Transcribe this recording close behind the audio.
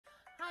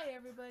Hi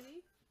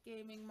everybody,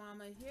 Gaming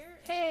Mama here.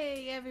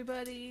 Hey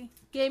everybody,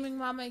 Gaming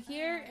Mama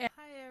here.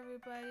 Hi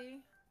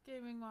everybody,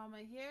 Gaming Mama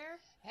here.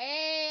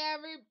 Hey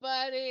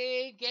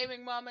everybody,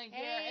 Gaming Mama here.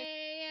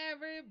 Hey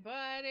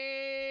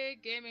everybody,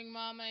 Gaming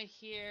Mama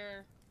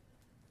here.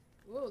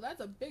 Whoa, that's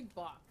a big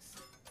box.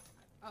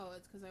 Oh,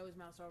 it's because I always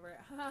mouse over it.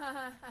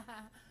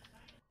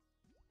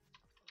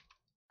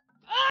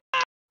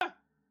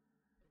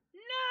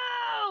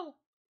 No!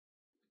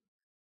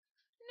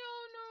 No.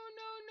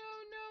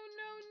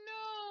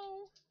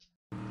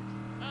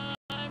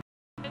 I'm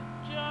gonna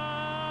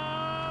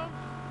jump.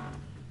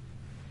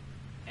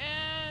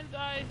 And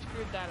I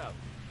screwed that up.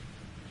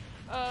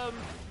 Oh,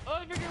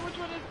 I forget which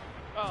one is.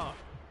 Oh.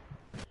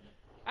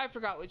 I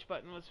forgot which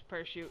button was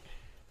parachute.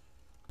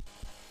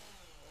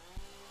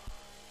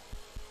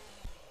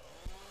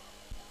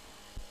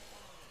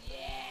 Yeah!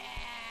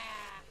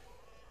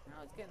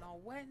 Now it's getting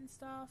all wet and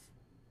stuff.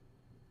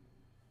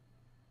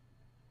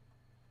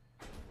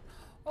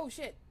 Oh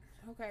shit.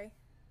 Okay.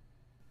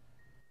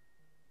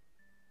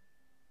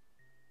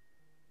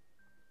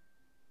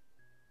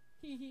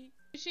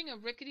 Pushing a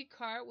rickety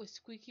cart with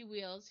squeaky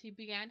wheels, he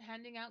began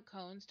handing out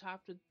cones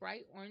topped with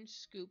bright orange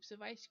scoops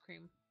of ice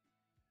cream.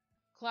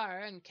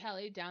 Clara and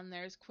Kelly downed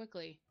theirs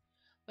quickly,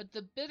 but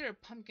the bitter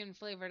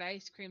pumpkin-flavored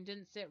ice cream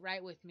didn't sit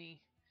right with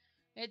me.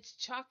 Its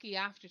chalky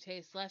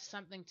aftertaste left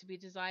something to be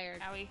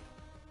desired. Owie.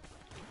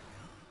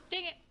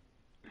 Dang it!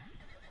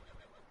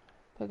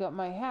 Pick up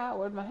my hat.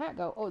 Where'd my hat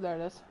go? Oh, there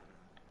it is.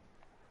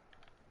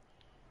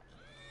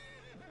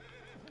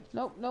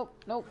 Nope, nope,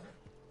 nope.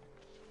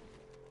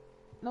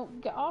 Nope,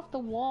 get off the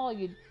wall,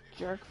 you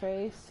jerk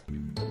face.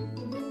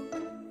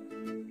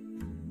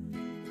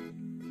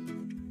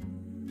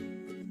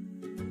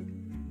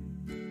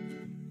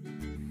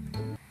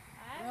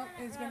 Oh,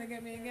 he's gonna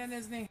get me again,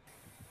 isn't he?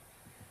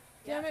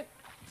 Damn it!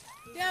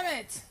 Damn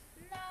it!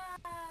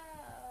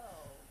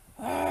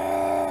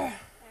 No!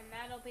 And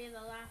that'll be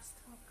the last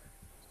hook.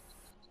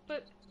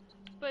 But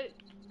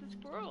the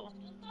squirrel.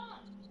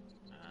 Oh,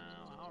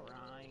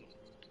 alright.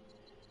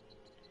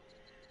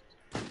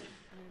 I'm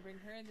gonna bring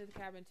her into the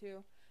cabin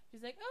too.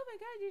 She's like, oh my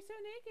god, you're so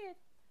naked.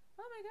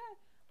 Oh my god,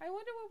 I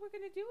wonder what we're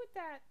gonna do with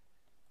that.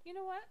 You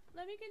know what?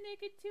 Let me get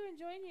naked too and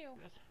join you.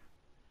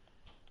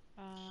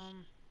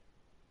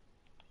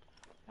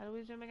 How do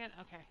we zoom again?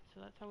 Okay,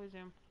 so that's how we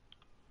zoom.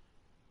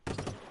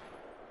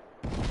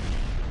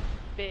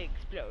 Big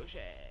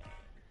explosion.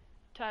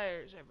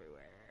 Tires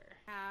everywhere.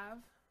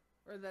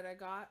 Or that I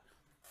got.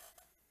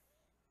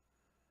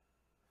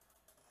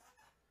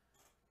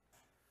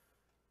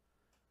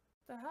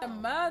 The hell? A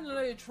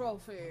manly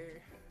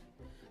trophy.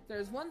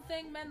 There's one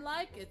thing men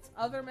like, it's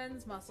other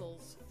men's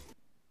muscles.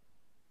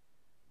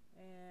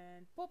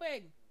 And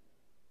pooping.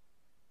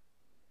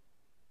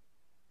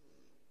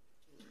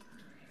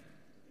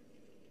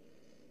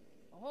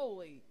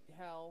 Holy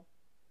hell.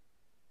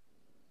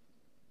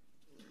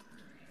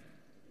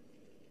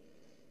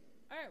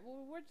 Alright,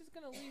 well we're just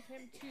gonna leave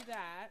him to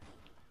that.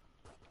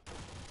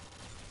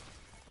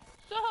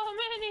 So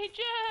many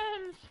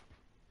gems!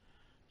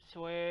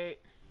 Sweet.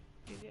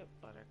 Easy up,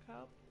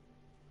 Buttercup.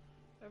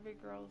 Every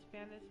girl's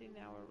fantasy,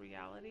 now a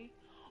reality.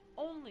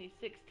 Only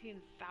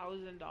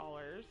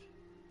 $16,000.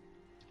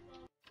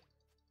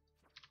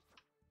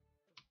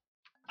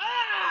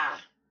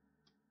 Ah!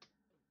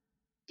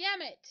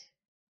 Damn it!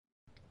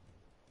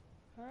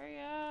 Hurry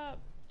up.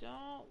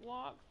 Don't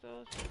walk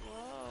so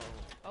slow.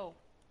 Oh.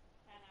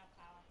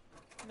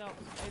 No, I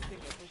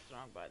think I pushed the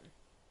wrong button.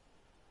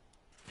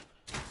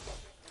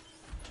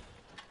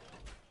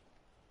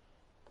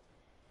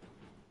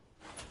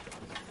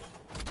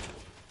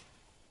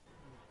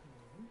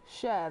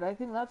 Shed, I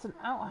think that's an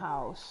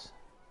outhouse.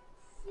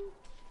 What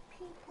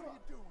are you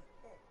doing?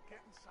 Oh, get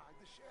inside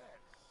the shed.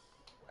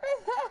 Where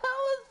the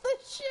hell is the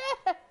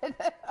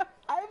shed?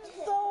 I'm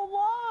so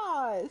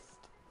lost.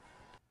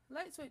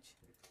 Light switch.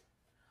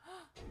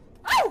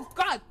 Oh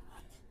god!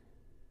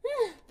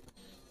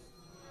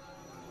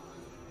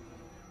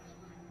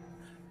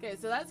 Okay,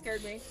 so that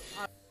scared me.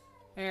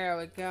 There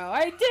we go.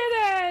 I did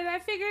it! I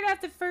figured out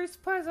the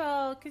first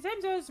puzzle, because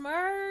I'm so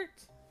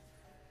smart.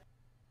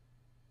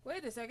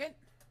 Wait a second.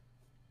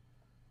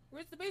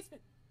 Where's the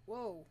basement?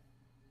 Whoa.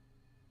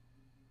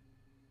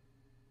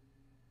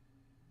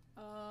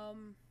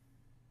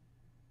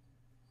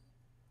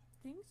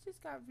 Things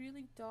just got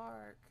really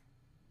dark.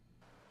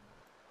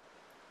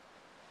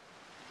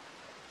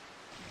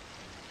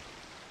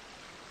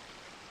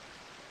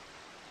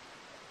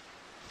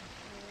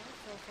 Okay,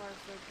 so far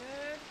so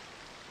good.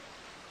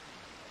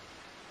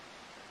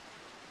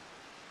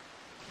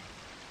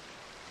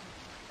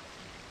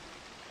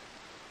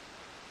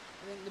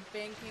 I think the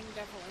banking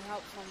definitely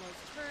helps on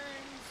those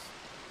turns.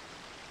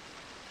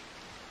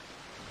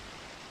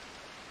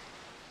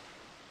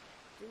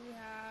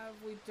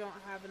 We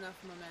don't have enough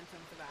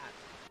momentum for that.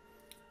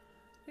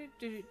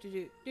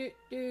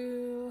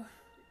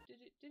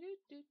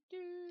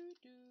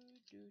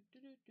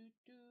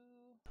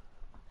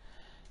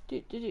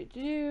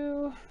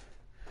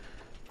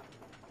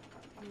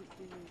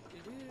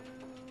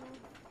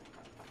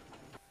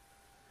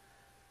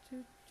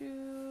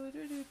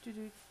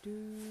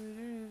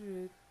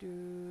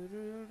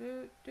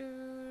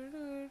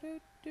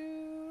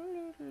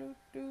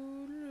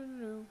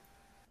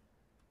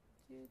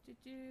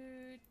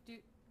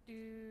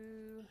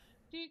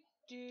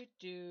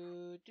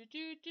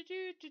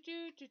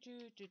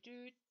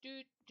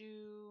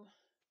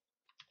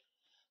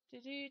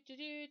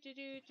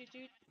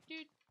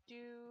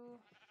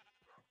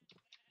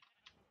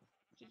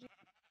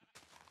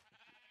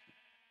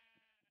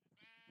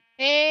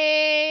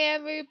 Hey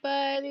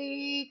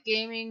everybody,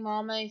 Gaming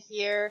Mama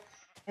here,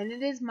 and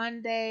it is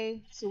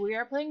Monday, so we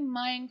are playing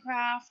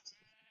Minecraft,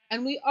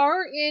 and we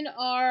are in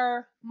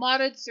our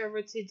modded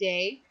server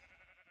today.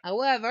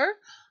 However,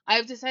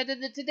 I've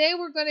decided that today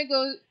we're going to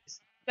go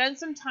spend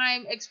some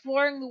time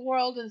exploring the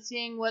world and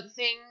seeing what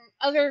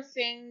other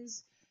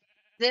things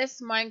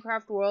this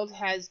Minecraft world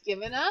has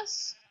given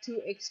us to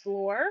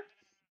explore.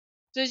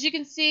 So as you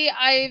can see,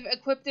 I've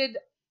equipped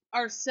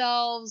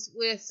ourselves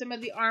with some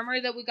of the armor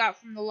that we got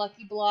from the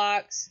Lucky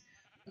Blocks,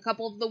 a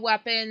couple of the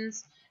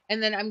weapons,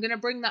 and then I'm going to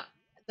bring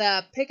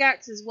the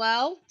pickaxe as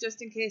well,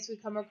 just in case we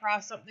come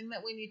across something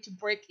that we need to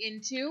break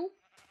into.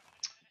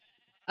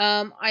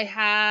 I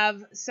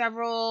have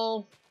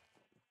several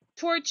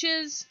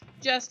torches,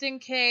 just in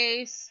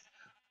case.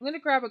 I'm going to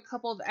grab a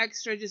couple of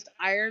extra just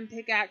iron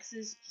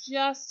pickaxes,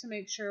 just to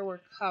make sure we're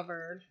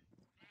covered.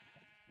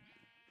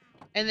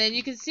 And then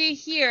you can see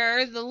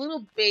here the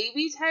little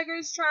baby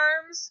tiger's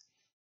charms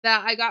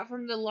that I got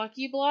from the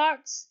Lucky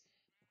Blocks.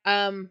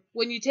 When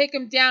you take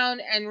them down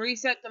and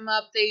reset them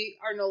up, they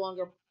are no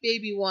longer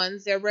baby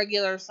ones. They're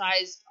regular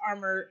sized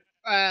armor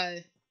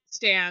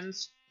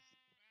stands.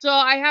 So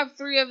I have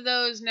 3 of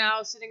those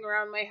now sitting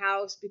around my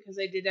house because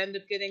I did end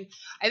up getting,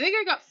 I think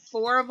I got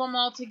 4 of them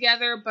all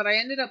together, but I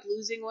ended up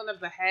losing one of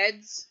the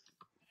heads.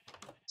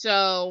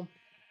 So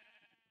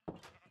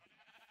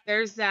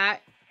there's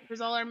that. Here's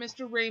all our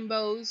Mr.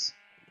 Rainbows.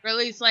 Or at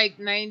least like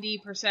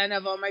 90%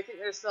 of them. I think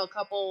there's still a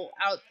couple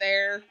out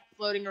there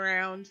floating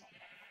around.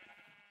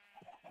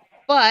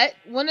 But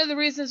one of the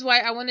reasons why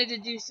I wanted to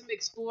do some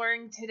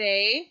exploring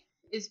today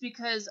is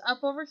because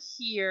up over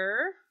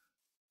here,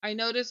 I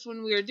noticed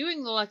when we were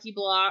doing the Lucky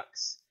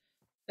Blocks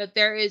that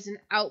there is an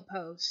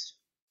outpost.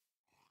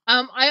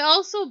 I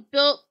also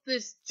built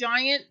this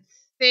giant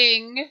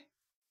thing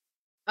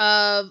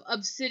of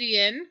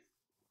obsidian.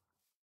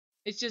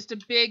 It's just a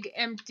big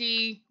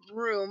empty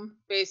room,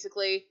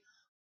 basically,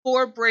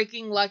 for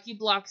breaking Lucky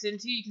Blocks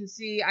into. You can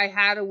see I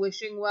had a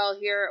wishing well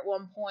here at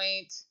one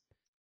point.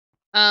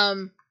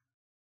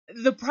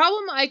 The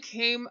problem I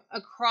came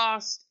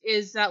across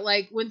is that,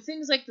 like, when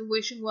things like the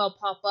wishing well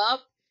pop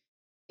up,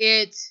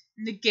 it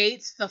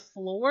negates the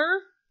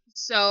floor.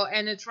 So,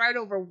 and it's right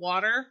over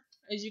water,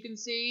 as you can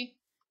see.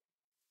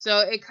 So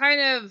it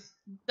kind of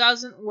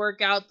doesn't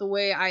work out the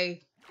way I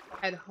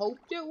had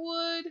hoped it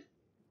would.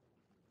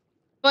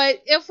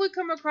 But if we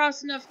come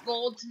across enough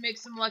gold to make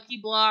some Lucky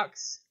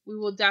Blocks, we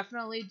will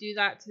definitely do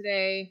that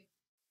today.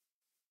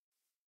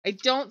 I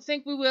don't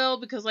think we will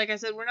because, like I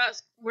said, we're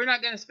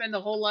not going to spend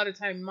a whole lot of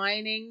time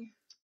mining.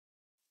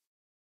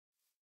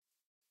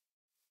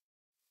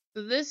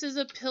 So this is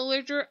a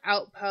pillager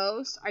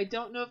outpost. I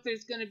don't know if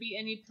there's going to be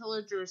any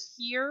pillagers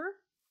here.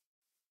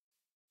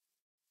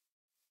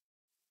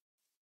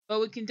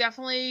 But we can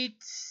definitely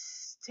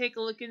take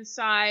a look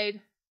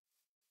inside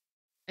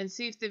and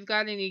see if they've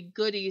got any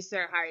goodies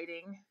they're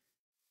hiding.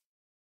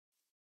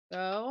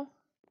 So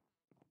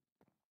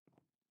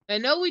I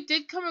know we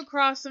did come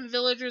across some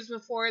villagers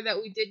before that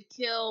we did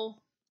kill.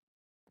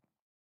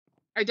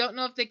 I don't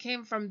know if they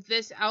came from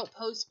this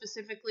outpost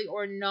specifically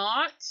or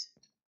not.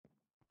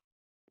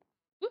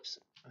 Oops,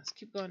 let's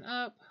keep going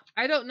up.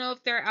 I don't know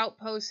if their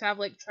outposts have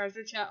like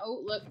treasure chest.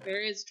 Oh, look,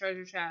 there is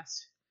treasure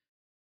chest.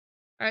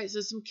 Alright,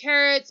 so some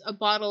carrots, a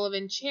bottle of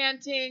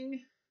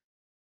enchanting,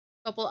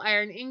 a couple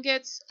iron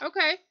ingots.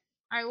 Okay,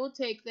 I will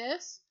take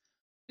this.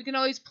 We can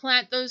always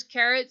plant those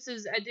carrots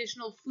as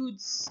additional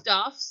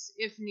foodstuffs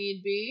if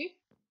need be.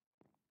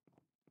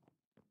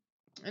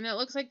 And it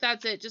looks like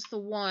that's it, just the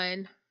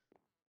one.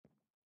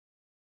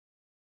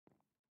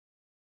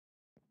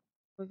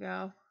 There we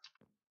go.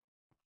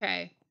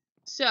 Okay,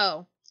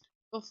 so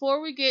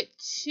before we get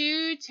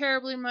too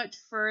terribly much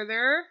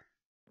further,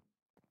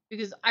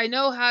 because I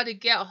know how to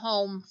get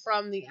home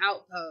from the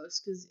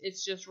outpost, because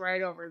it's just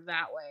right over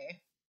that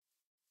way.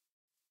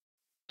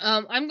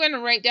 I'm going to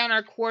write down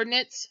our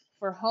coordinates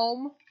for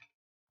home,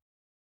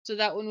 so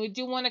that when we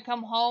do want to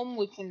come home,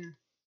 we can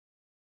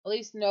at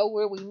least know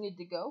where we need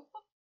to go.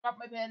 Oh, drop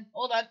my pen.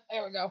 Hold on.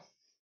 There we go.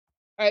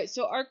 Alright,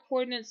 so our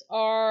coordinates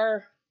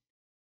are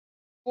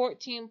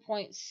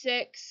 14.6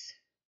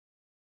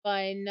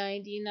 by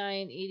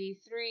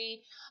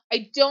 99.83.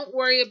 I don't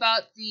worry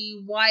about the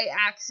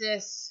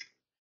y-axis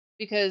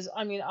because,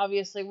 I mean,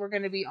 obviously we're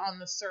going to be on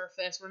the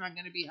surface. We're not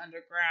going to be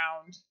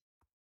underground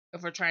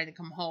if we're trying to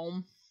come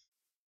home.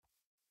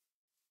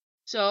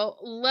 So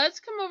let's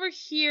come over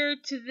here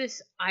to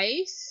this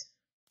ice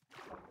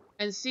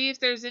and see if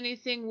there's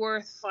anything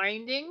worth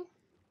finding.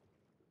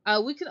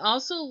 We can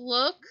also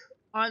look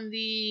on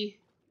the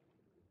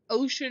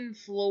ocean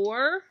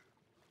floor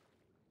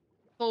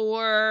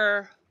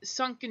for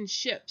sunken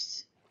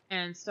ships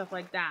and stuff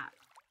like that,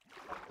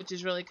 which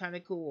is really kind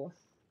of cool.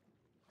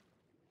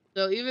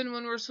 So even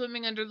when we're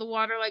swimming under the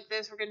water like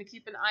this, we're going to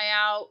keep an eye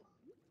out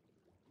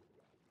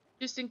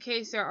just in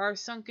case there are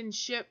sunken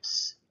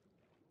ships.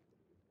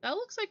 That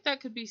looks like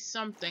that could be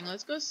something.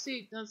 Let's go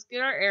see. Let's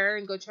get our air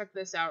and go check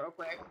this out real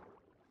quick.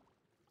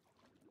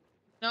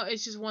 No,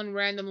 it's just one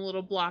random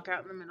little block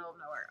out in the middle of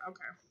nowhere.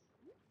 Okay.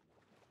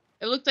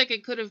 It looked like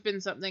it could have been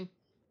something.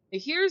 Now,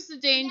 here's the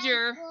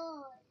danger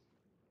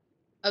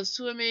of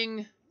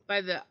swimming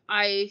by the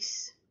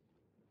ice.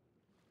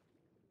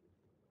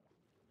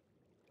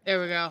 There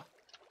we go.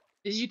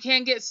 Is you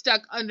can get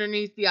stuck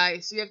underneath the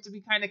ice. So you have to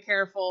be kind of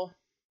careful.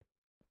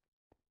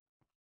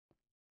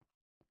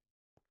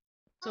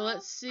 So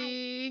let's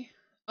see.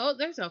 Oh,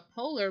 there's a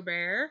polar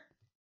bear.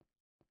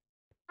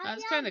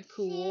 That's kind of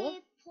cool.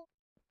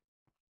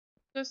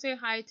 Go say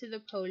hi to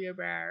the polar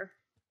bear.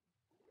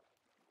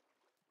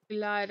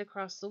 Glide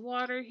across the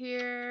water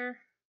here.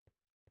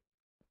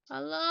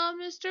 Hello,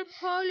 Mr.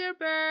 Polar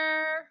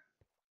Bear.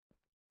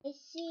 I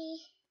see.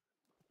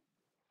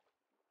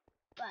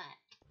 But.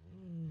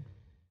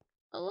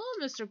 Hello,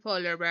 Mr.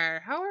 Polar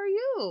Bear. How are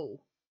you?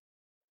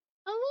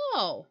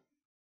 Hello.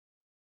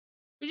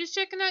 We're just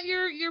checking out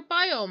your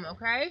biome,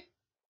 okay?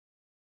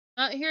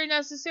 Not here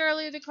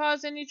necessarily to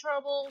cause any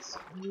troubles.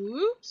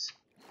 Whoops.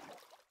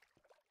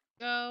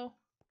 Go.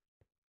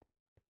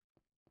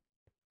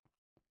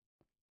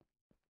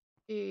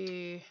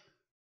 Okay.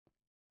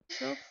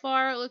 So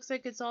far, it looks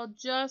like it's all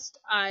just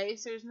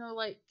ice. There's no,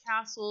 like,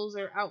 castles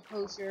or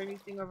outposts or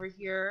anything over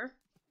here.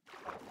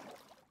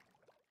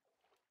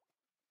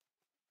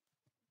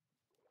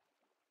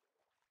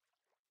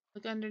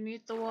 Look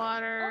underneath the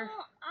water.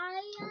 Oh,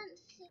 I don't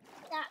think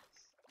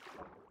that's.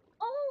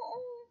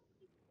 Oh.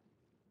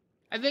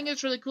 I think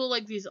it's really cool,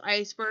 like, these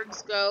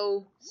icebergs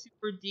go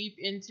super deep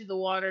into the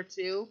water,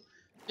 too.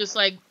 Just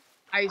like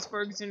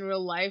icebergs in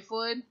real life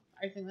would.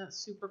 I think that's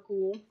super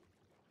cool.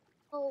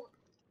 Oh.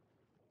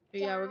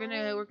 But yeah,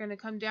 we're gonna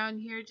come down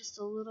here just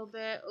a little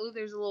bit. Oh,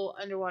 there's a little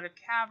underwater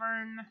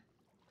cavern,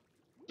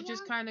 which is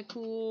kind of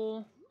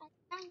cool.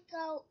 I can't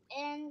go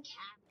in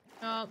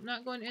cavern. No, I'm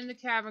not going in the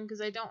cavern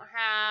because I don't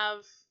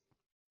have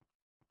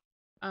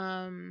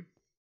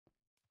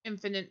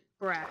infinite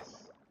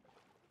breath.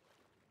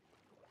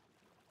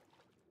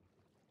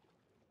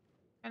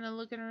 Kind of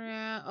looking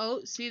around.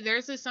 Oh, see,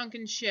 there's a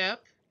sunken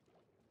ship.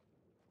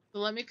 So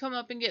let me come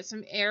up and get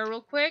some air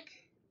real quick.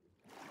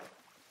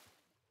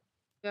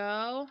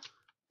 Go.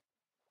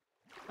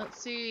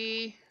 Let's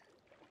see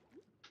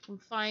if I can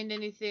find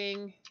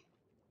anything.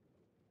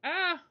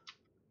 Ah!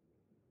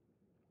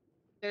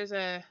 There's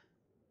a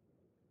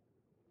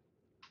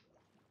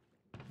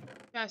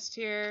chest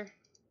here.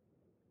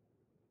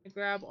 I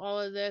grab all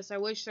of this. I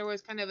wish there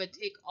was kind of a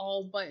take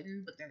all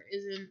button, but there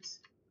isn't.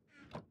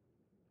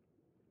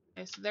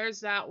 Okay, so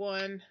there's that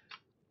one.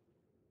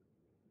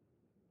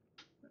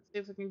 Let's see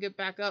if we can get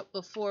back up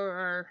before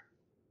our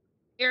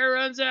air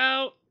runs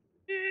out.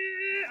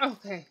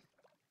 Okay.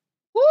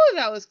 Woo,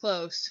 that was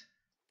close.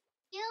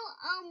 You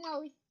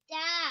almost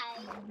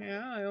died.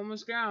 Yeah, I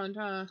almost drowned,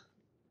 huh?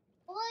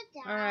 Or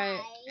died.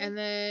 Alright, and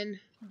then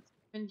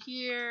in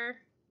here,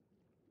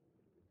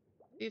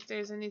 see if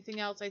there's anything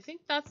else. I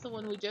think that's the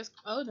one we just...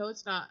 Oh, no,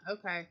 it's not.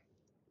 Okay.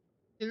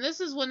 And this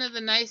is one of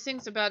the nice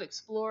things about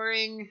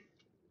exploring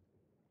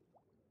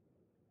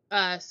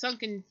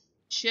sunken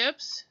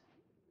ships.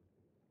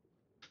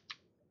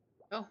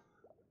 Oh.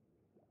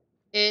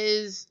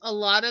 Is a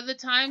lot of the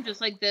time,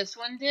 just like this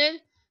one did,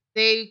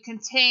 they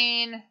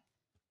contain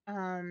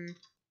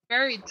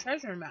buried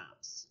treasure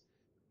maps,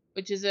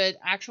 which is an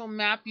actual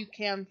map you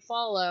can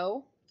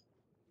follow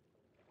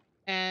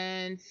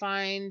and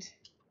find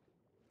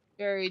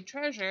buried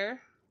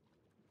treasure.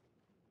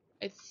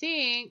 I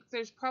think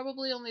there's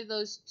probably only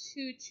those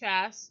 2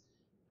 chests.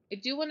 I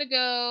do want to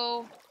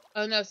go...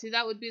 Oh no, see,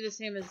 that would be the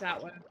same as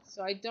that one.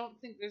 So I don't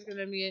think there's going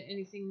to be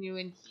anything new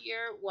in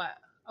here. What?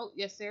 Oh,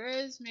 yes there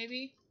is,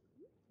 maybe.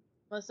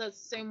 Unless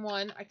that's the same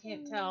one. I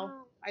can't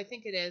tell. I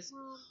think it is.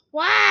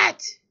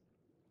 What?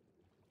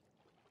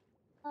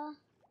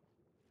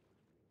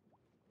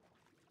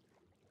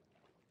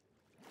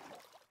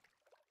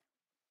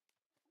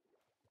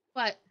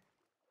 What?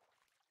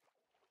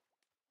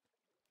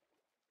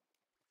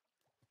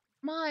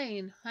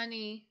 Mine,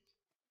 honey.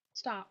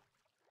 Stop.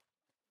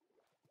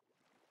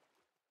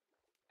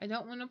 I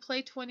don't want to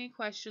play 20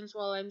 questions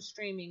while I'm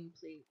streaming,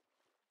 please.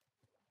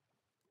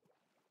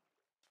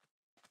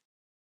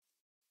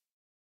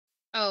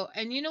 Oh,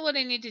 and you know what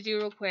I need to do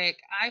real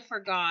quick? I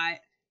forgot.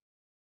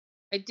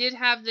 I did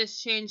have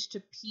this changed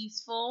to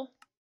peaceful.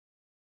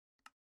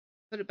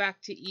 Put it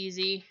back to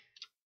easy.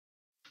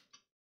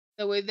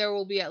 That way there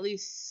will be at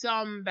least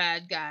some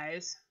bad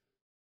guys.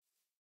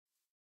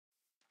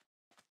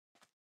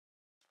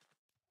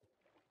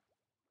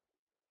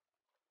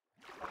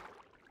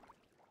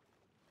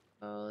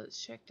 Oh,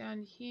 let's check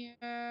down here.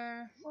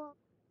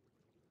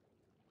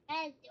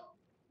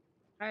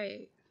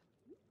 Right.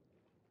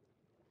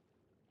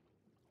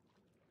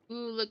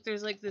 Ooh, look,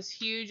 there's like this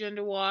huge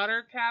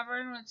underwater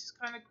cavern, which is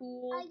kind of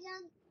cool. I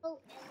don't go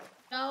in.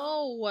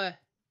 No!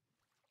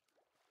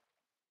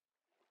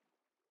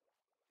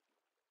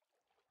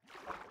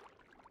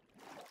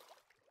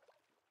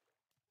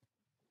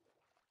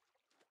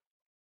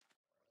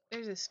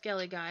 There's a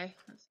skelly guy.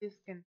 Let's see if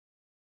we can...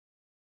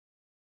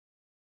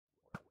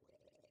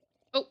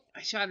 Oh,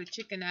 I shot a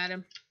chicken at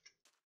him.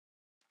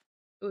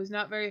 It was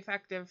not very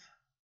effective.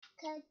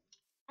 Cause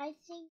I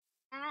think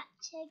that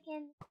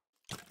chicken.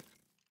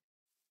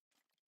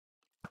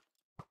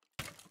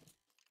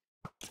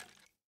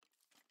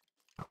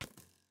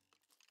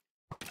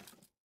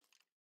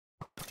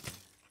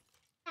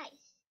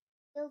 Nice.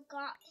 You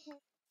got him.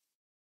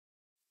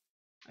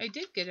 I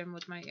did get him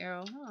with my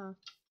arrow, huh?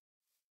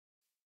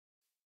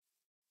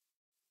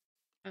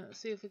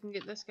 Let's see if we can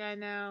get this guy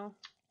now.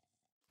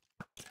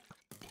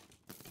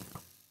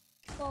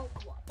 Whoa,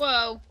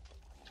 Whoa!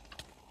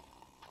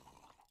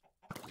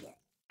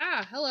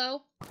 Ah,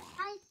 hello.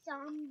 Hi,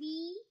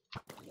 zombie.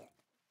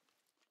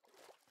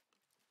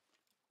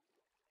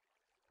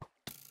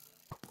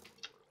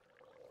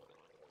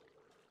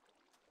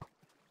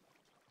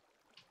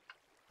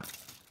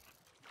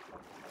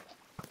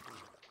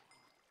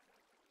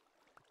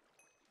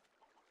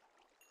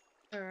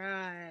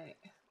 Alright.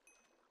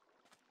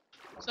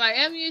 So I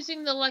am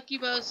using the lucky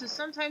bow, so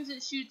sometimes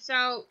it shoots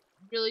out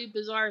really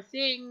bizarre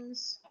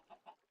things.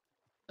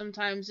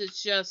 Sometimes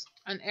it's just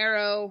an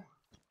arrow.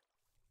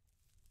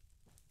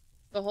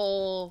 The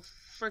whole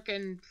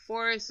frickin'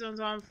 forest is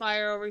on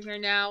fire over here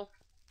now.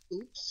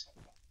 Oops.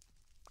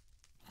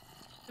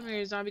 Come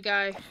here, zombie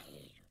guy.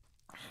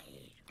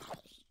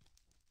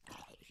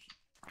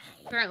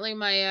 Apparently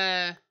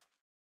my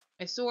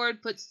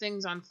sword puts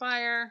things on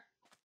fire.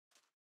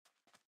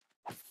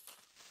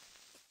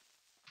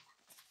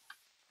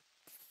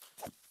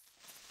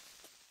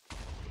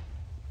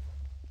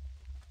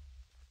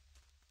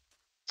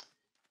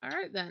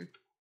 Alright then.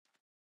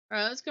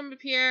 Alright, let's come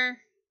up here.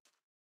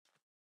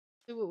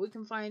 See what we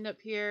can find up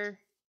here.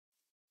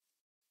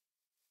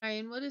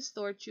 Ryan, what is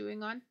Thor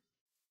chewing on?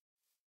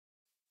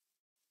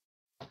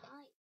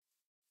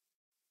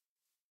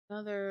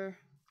 Another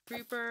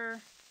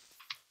creeper.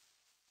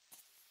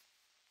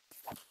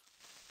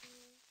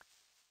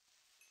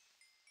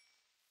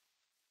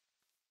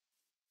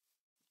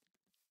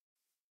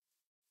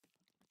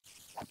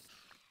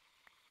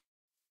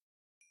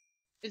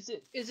 Is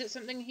it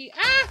something he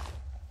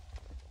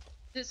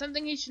Is it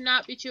something he should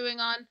not be chewing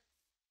on?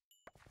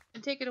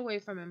 And take it away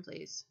from him,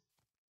 please.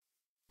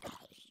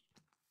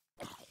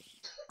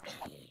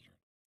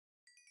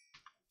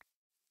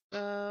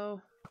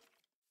 Go.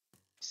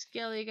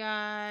 Skelly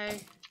guy.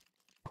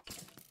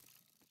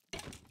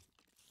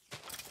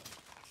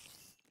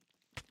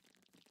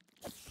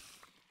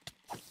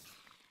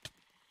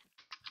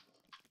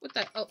 What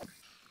the? Oh.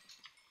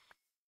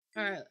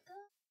 Alright.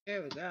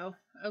 There we go.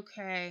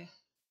 Okay.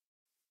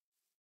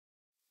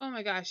 Oh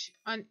my gosh.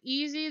 On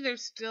easy,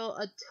 there's still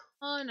a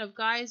ton of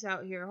guys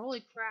out here.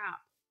 Holy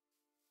crap.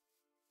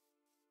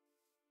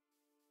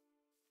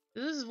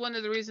 This is one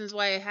of the reasons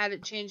why I had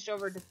it changed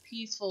over to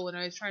peaceful when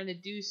I was trying to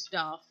do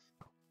stuff.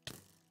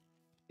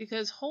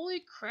 Because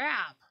holy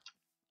crap.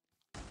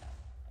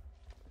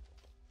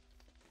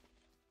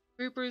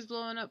 Creepers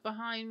blowing up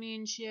behind me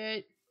and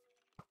shit.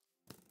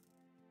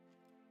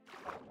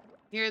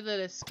 Hear that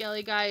a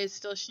skelly guy is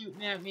still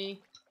shooting at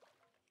me.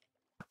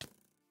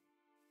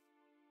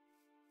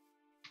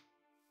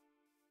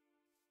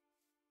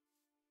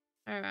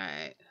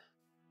 Alright.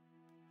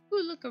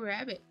 Ooh, look, a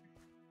rabbit.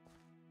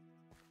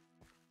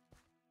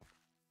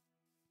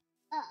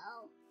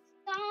 Uh-oh.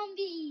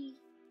 Zombie.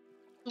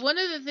 One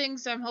of the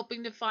things I'm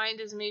hoping to find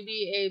is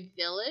maybe a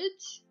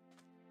village.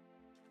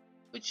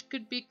 Which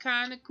could be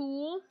kind of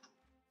cool.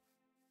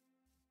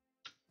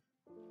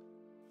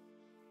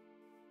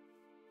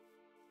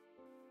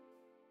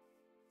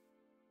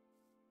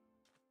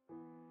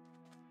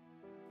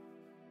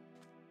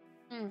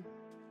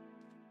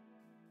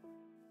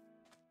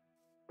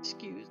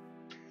 Excuse.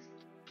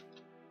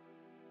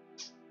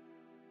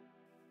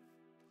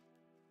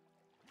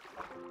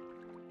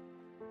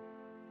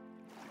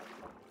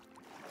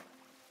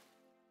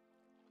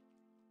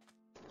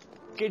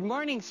 Good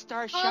morning,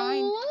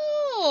 Starshine.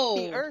 Hello!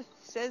 The Earth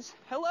says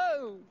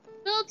hello.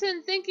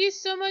 Milton, thank you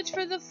so much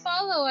for the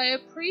follow. I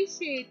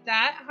appreciate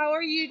that. How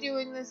are you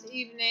doing this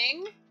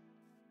evening?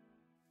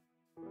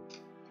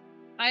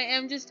 I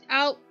am just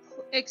out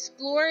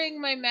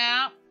exploring my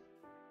map.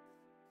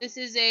 This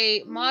is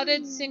a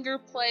modded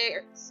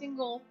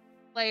single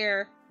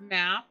player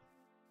map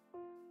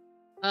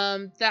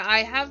that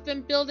I have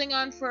been building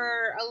on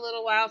for a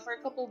little while, for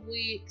a couple of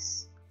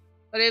weeks,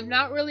 but I've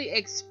not really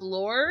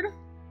explored.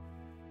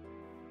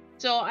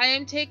 So I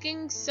am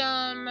taking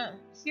some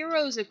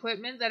heroes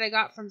equipment that I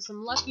got from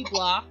some Lucky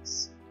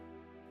Blocks,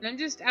 and I'm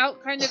just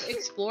out kind of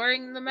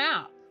exploring the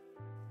map,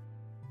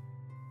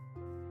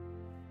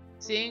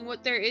 seeing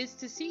what there is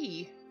to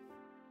see.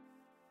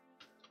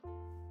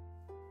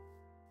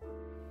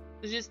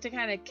 So just to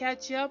kind of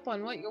catch you up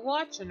on what you're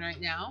watching right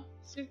now,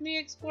 it's just me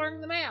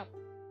exploring the map.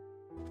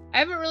 I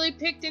haven't really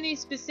picked any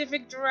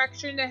specific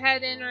direction to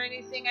head in or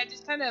anything. I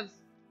just kind of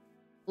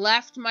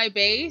left my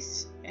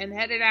base and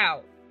headed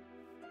out.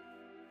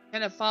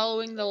 Kind of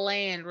following the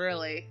land,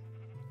 really.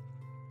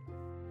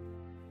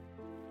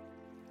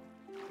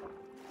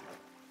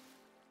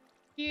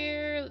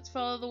 Here, let's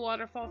follow the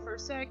waterfall for a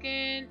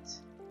second.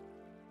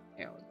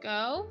 There we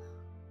go.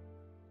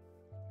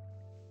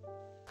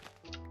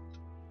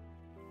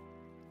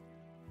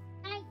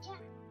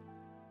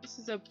 This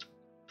is a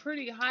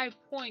pretty high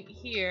point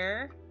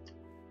here.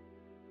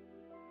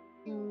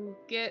 You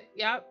get,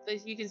 yep,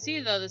 as you can see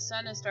though, the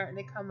sun is starting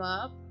to come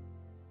up.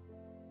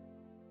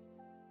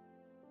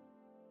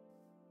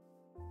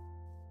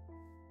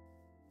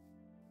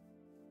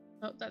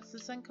 Oh, that's the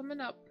sun coming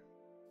up.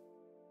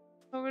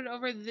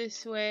 Over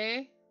this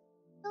way.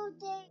 Go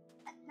there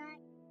at night.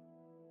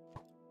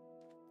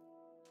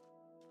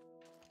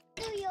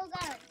 Do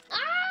yoga.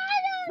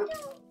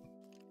 No.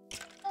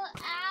 The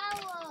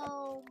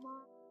arrow,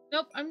 Mom.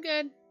 Nope, I'm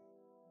good.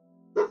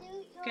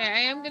 Okay, I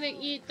am gonna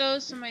eat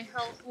those so my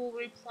health will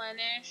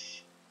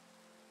replenish.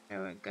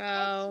 There we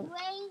go. It's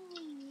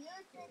raining.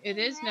 It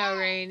is now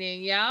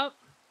raining, yep.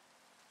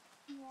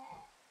 Yeah.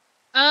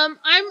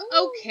 I'm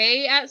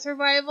okay at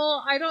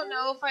survival. I don't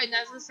know if I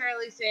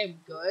necessarily say I'm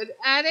good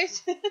at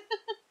it.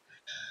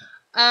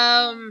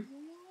 I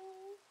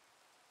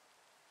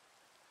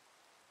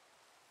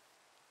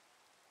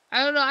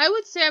don't know. I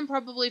would say I'm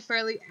probably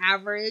fairly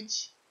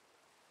average.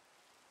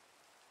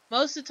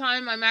 Most of the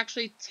time, I'm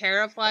actually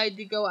terrified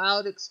to go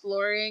out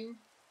exploring.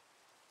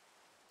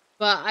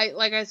 But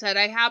like I said,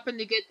 I happen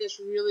to get this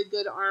really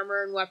good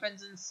armor and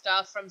weapons and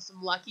stuff from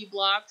some lucky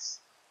blocks.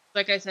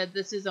 Like I said,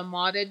 this is a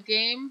modded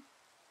game.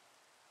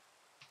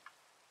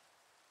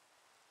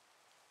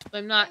 So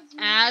I'm not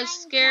as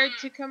scared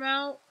to come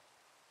out.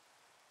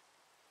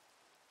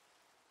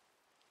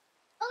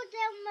 Oh,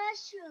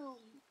 they're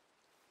mushrooms.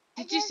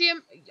 Did you see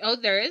him? Oh,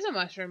 there is a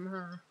mushroom,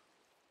 huh?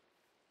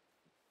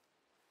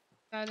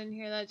 Got in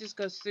here, that just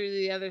goes through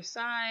the other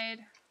side.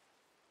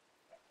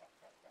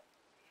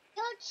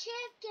 Your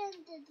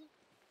chicken did it.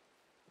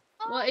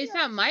 Well, it's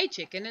not my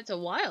chicken, it's a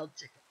wild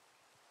chicken.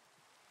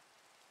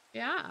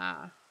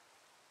 Yeah.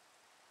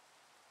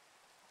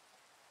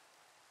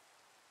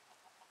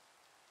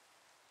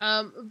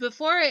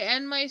 Before I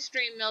end my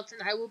stream, Milton,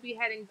 I will be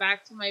heading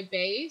back to my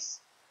base.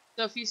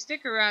 So if you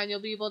stick around, you'll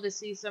be able to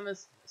see some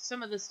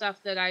of the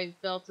stuff that I've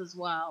built as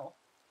well.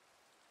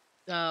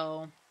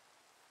 So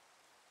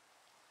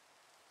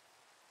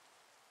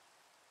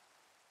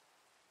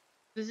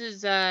this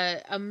is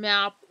a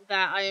map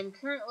that I am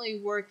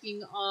currently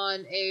working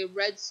on a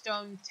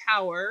redstone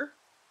tower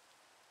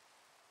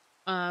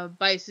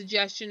by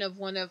suggestion of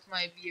one of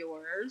my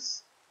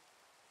viewers.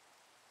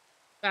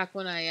 Back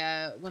when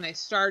I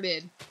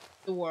started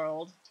the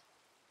world,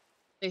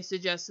 they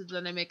suggested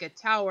that I make a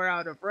tower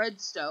out of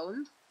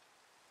redstone.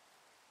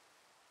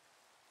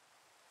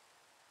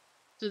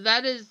 So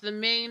that is the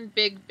main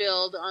big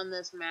build on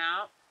this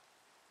map.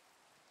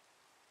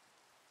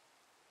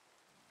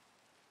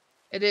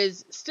 It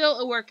is still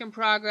a work in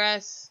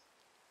progress.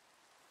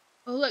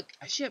 Oh look,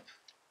 a ship.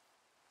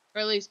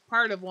 Or at least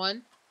part of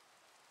one.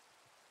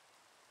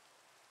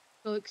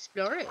 Go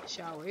explore it,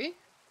 shall we?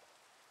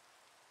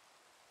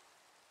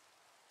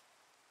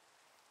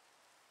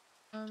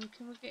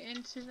 Can we get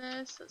into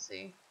this? Let's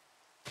see.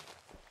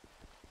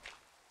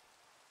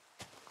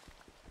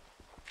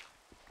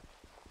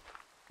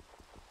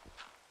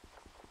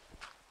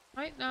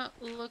 Might not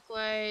look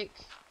like...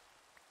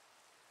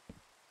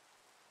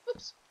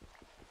 Oops.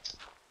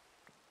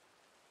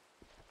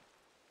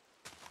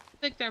 I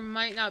think there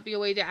might not be a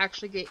way to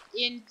actually get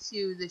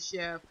into the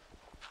ship.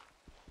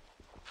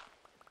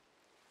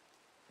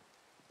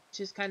 Which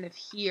is kind of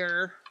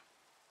here.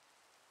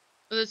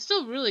 But it's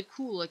still really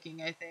cool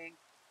looking, I think.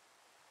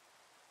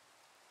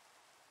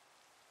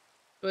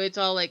 So it's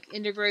all like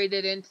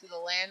integrated into the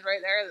land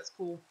right there. That's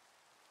cool.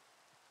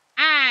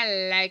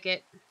 I like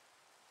it.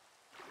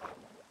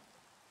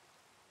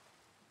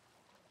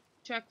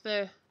 Check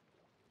the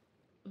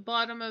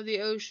bottom of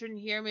the ocean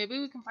here. Maybe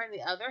we can find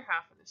the other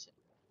half of the ship.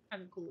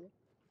 Kind of cool.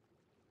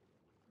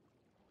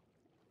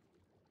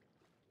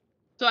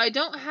 So I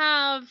don't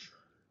have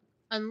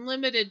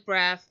unlimited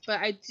breath,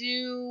 but I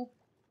do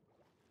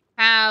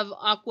have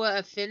aqua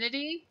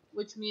affinity,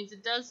 which means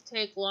it does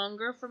take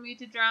longer for me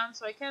to drown,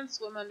 so I can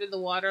swim under the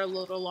water a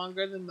little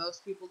longer than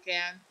most people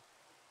can.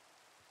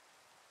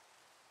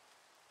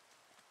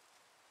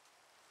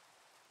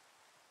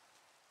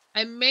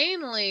 I'm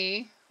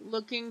mainly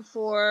looking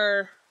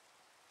for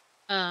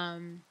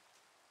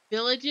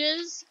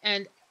villages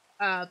and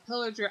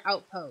pillager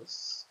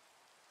outposts.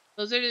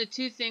 Those are the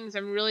two things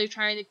I'm really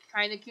trying to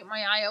kind of keep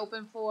my eye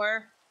open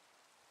for.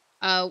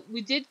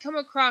 We did come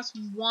across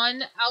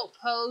one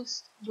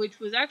outpost, which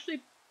was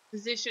actually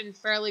positioned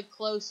fairly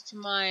close to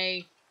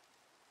my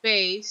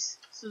base.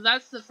 So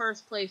that's the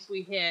first place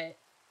we hit.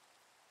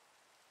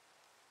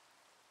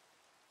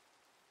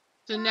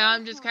 So now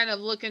I'm just kind of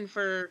looking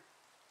for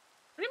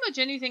pretty much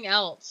anything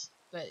else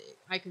that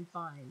I can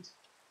find.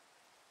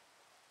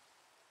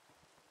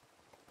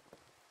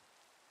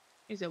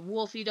 Here's a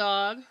wolfy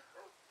dog.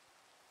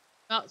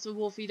 Lots of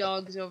wolfy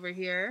dogs over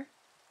here.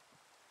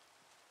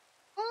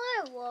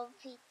 More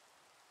wolfy.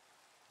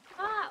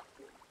 Oh,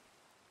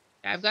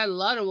 Yeah, I've got a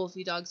lot of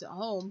wolfy dogs at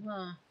home,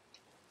 huh?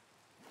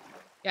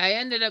 Yeah, I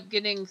ended up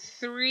getting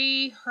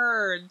 3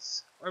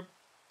 herds, or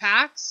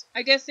packs,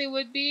 I guess they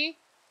would be,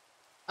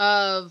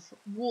 of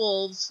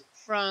wolves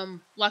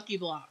from Lucky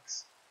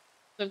Blocks.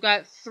 So I've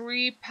got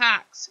 3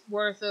 packs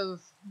worth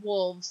of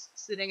wolves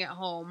sitting at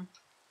home.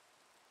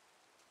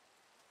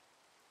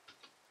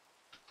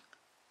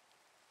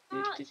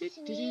 not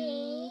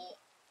sweet.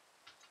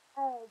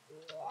 Oh,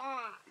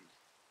 yeah.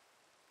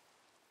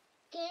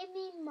 Give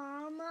me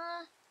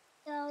Mama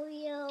show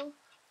you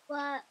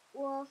what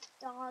wolf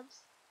dogs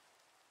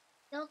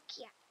look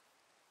like.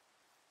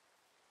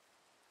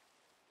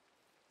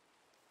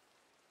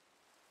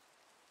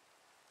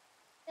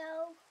 So,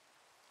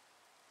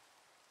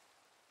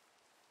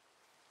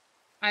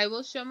 I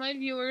will show my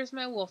viewers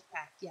my wolf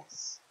pack,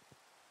 yes.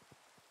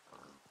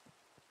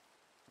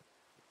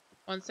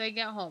 Once I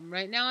get home.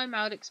 Right now I'm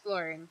out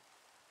exploring.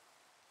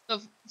 So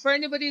for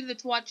anybody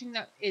that's watching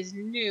that is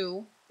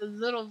new, the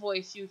little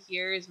voice you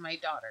hear is my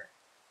daughter.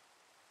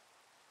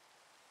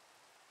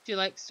 She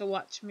likes to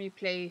watch me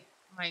play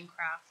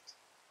Minecraft.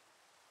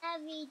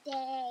 every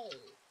day.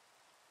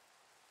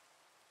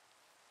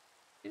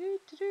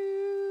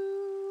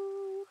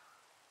 Doo-doo-doo.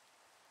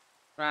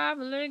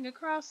 Traveling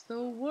across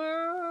the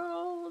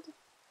world.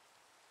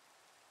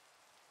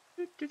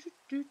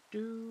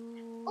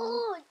 Doo-doo-doo-doo-doo.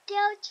 Oh, there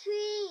are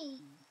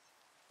trees.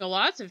 There are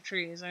lots of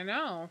trees, I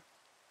know.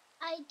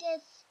 I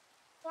just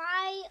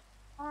fly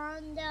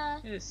on the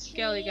There's a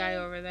skelly guy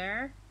tree. over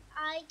there.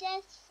 I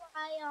just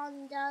fly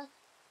on the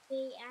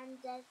tree and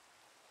just,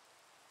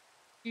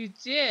 You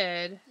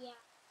did? yeah.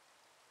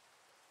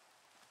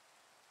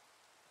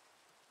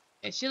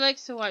 Yeah, she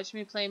likes to watch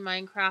me play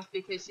Minecraft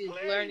because she's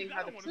learning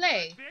how to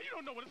play. You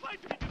don't know what it's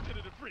like to be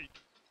considered a freak.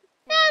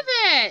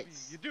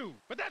 Nevitz! You do,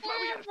 but that's why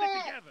we gotta stick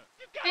Nevitz! together.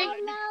 You gotta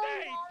let me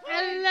stay.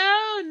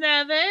 Hello,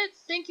 Nevitz.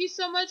 Thank you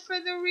so much for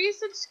the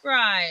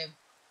resubscribe.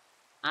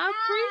 I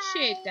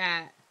appreciate Hi.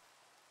 that.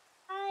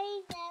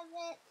 I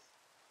never.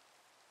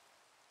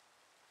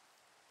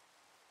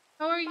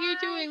 How are you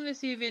Bye. doing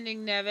this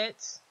evening,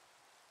 Nevitz?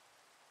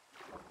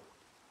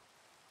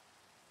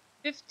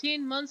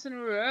 15 months in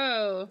a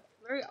row.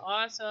 Very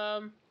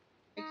awesome.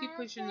 I keep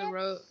pushing the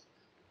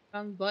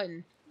wrong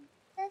button.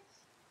 That's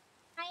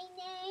my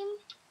name.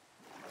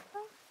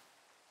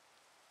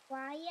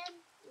 Ryan.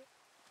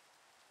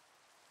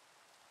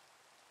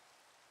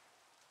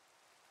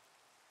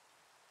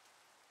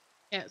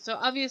 Yeah, so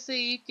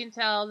obviously you can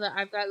tell that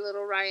I've got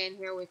little Ryan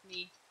here with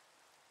me,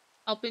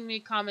 helping me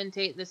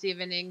commentate this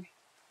evening.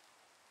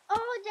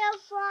 Oh, the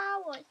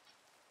flowers.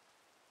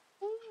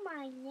 Oh,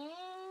 my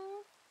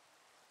name.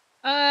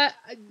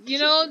 You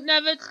know,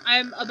 Nevitz,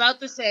 I'm about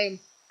the same.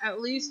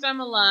 At least I'm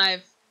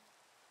alive.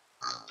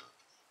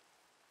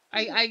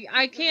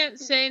 I can't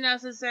say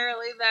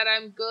necessarily that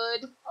I'm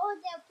good, Oh,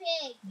 the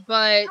pig.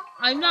 but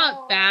I'm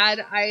not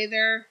bad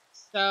either.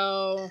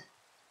 So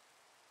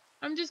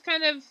I'm just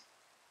kind of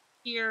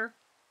here.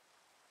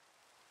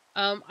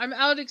 I'm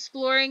out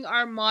exploring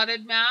our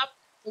modded map,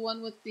 the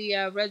one with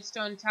the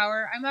redstone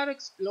tower. I'm out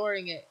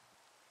exploring it.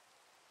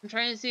 I'm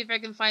trying to see if I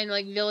can find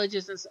like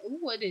villages and stuff. Ooh,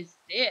 what is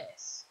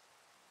this?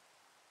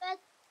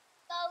 Let's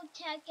go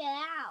check it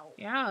out.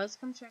 Yeah, let's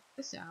come check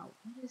this out.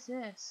 What is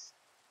this?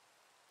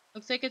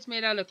 Looks like it's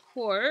made out of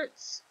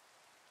quartz.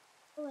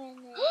 When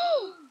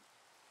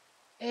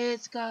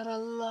It's got a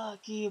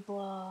lucky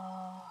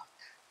block.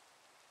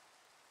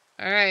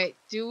 Alright,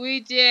 do we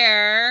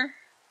dare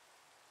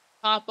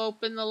pop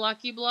open the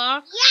lucky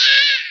block?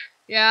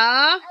 Yeah!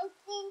 Yeah? I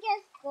think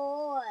it's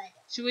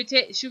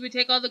good. Should we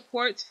take all the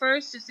quartz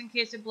first just in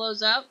case it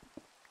blows up?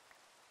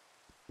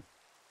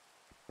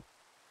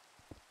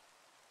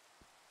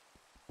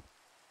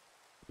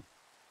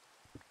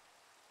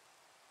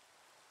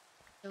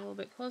 A little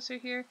bit closer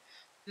here.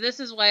 This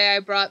is why I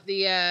brought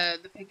the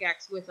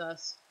pickaxe with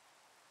us.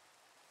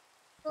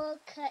 We'll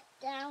cut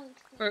down.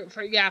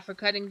 For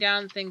cutting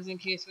down things in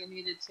case we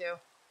needed to.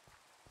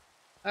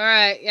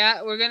 Alright,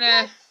 yeah, we're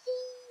gonna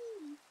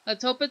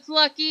let's hope it's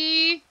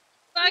lucky.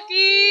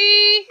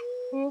 Lucky!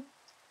 Oop.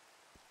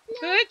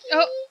 Good.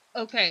 Oh,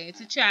 okay,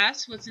 it's a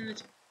chest. What's in the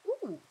chest?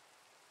 Ooh.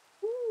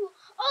 Ooh.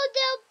 Oh,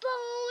 the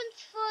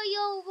bones for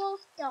your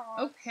wolf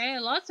dog. Okay,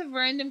 lots of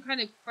random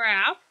kind of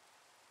crap.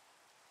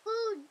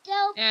 Ooh,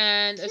 the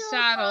And a two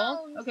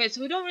saddle. bones. Okay,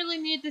 so we don't really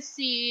need the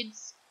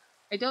seeds.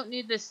 I don't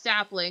need the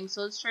sapling,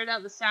 so let's trade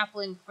out the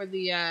sapling for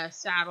the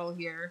saddle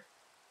here.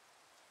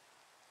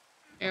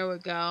 There we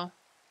go.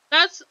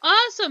 That's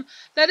awesome!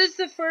 That is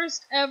the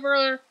first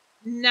ever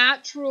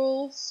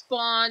natural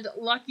spawned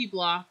lucky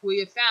block we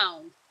have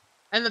found.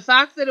 And the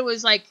fact that it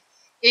was like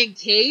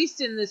encased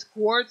in this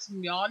quartz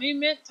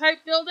monument type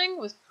building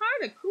was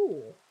kind of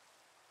cool.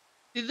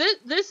 See,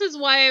 this is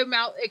why I'm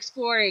out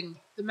exploring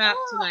the map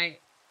tonight.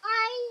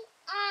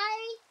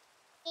 I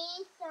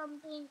see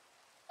something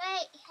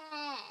right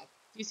ahead.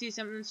 You see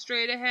something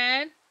straight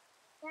ahead?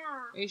 Yeah.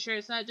 Are you sure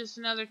it's not just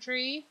another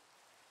tree?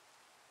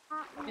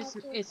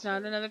 It's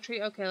not another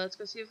tree. Okay, let's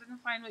go see if we can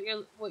find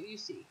what you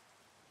see.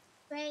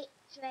 Straight.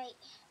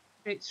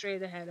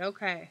 Straight ahead.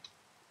 Okay.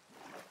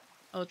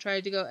 I'll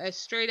try to go as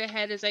straight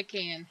ahead as I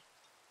can.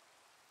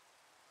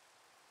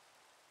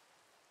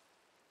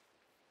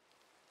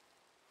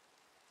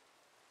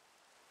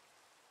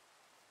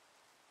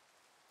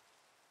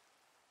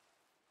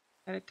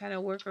 Gotta kind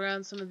of work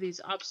around some of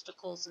these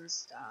obstacles and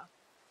stuff.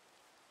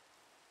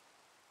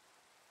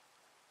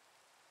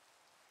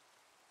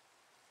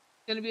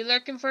 Gonna be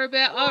lurking for a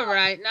bit?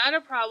 Alright, not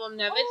a problem,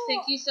 Nevitz.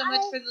 Thank you so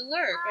much for the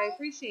lurk. I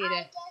appreciate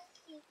it.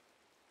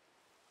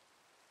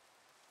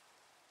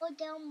 Oh,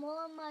 there are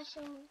more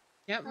mushrooms.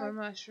 Yep, more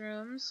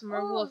mushrooms. Some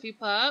more wolfie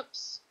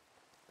pups.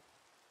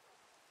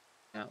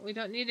 No, we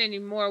don't need any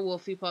more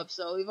wolfie pups,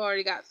 though. We've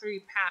already got 3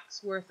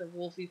 packs worth of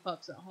wolfie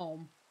pups at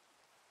home.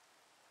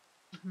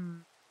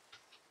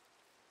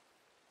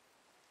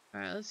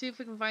 Alright, let's see if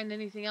we can find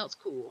anything else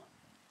cool.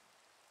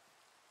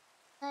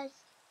 There's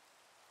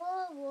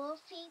 4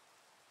 wolfie.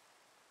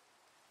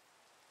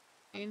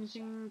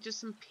 Anything, just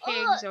some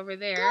pigs over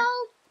there.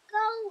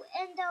 Go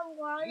in the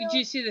water. Did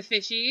you see the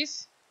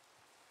fishies?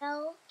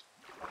 No,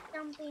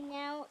 something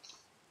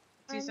else.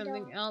 See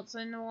something else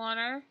in the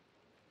water?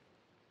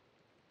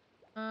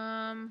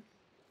 I'm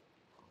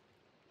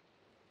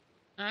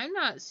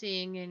not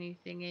seeing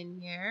anything in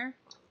here.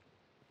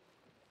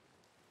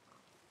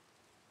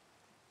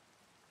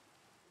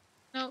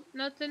 Nope,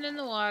 nothing in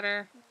the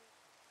water.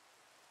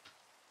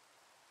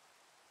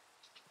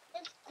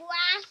 There's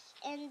grass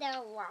in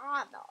the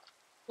water.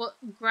 Well,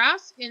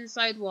 grass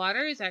inside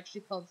water is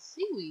actually called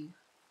seaweed.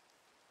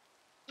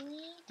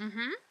 Weed?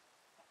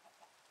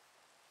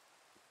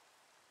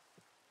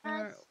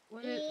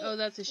 Oh,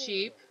 that's a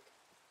sheep.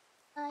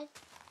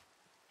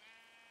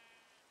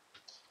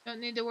 Don't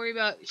need to worry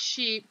about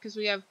sheep because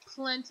we have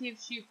plenty of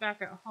sheep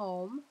back at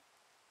home.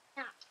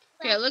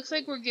 Okay, it looks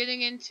like we're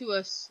getting into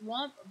a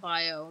swamp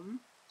biome.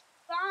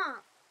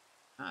 Swamp.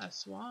 Ah, a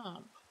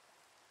swamp.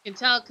 You can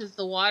tell because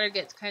the water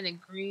gets kind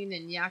of green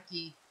and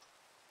yucky.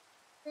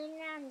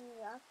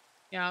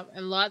 Yeah,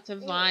 and lots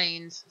of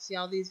vines. See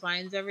all these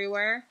vines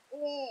everywhere?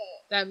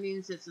 That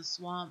means it's a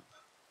swamp.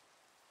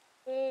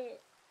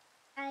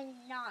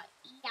 I'm not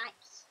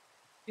yikes.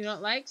 You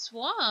don't like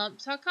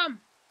swamps? How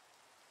come?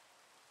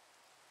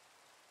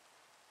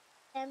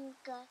 I'm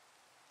good.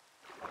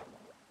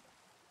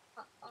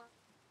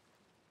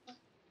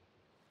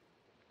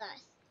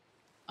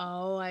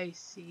 Oh, I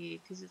see.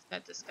 Because it's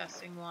got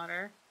disgusting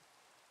water.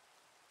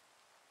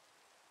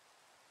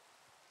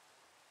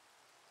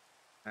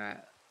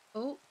 Alright.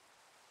 Oh.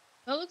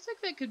 That looks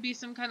like that could be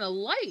some kind of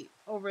light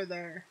over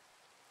there.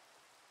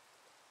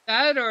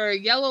 That or a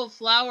yellow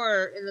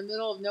flower in the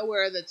middle of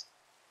nowhere that's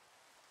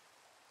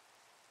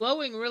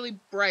glowing really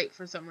bright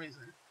for some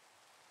reason.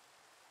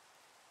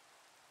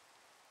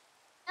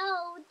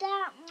 Oh,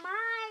 that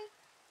my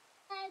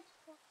head.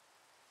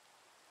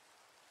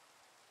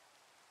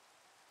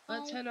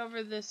 Let's head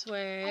over this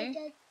way. I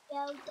just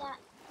yelled that.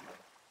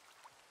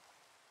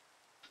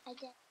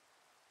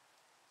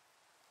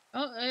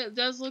 Oh, it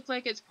does look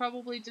like it's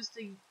probably just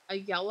a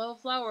yellow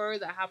flower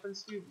that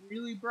happens to be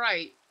really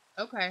bright.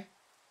 Okay.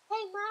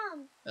 Hey,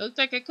 Mom. It looks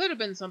like it could have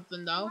been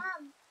something, though.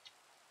 Mom,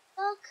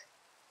 look.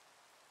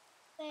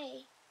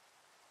 Wait.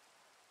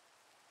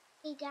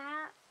 See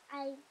that?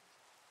 I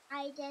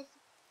just.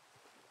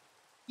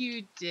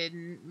 You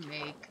didn't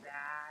make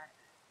that.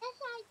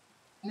 Yes,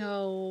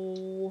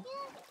 No.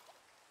 Yes.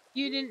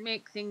 You didn't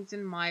make things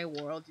in my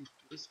world, you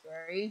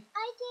gooseberry.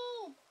 I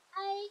did.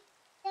 I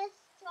just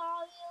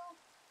saw you.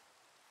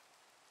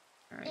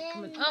 Alright,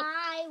 come on In up.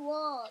 my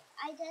world.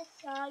 I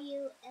just saw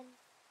you in.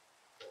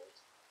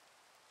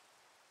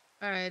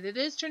 Alright, it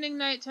is turning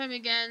nighttime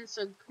again,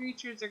 so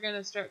creatures are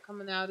gonna start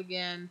coming out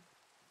again.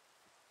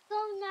 Go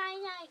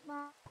night-night,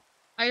 Mom.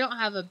 I don't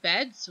have a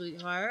bed,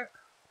 sweetheart.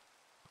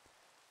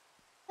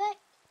 But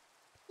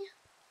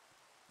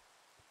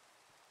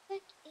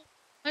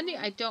Honey,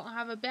 I don't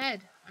have a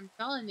bed. I'm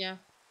telling you.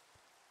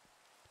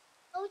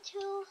 go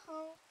to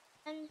home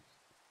and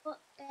put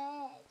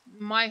bed.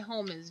 My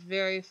home is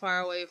very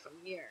far away from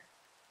here.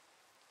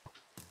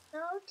 Go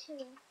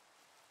to.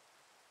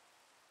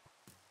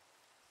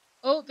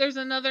 Oh, there's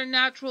another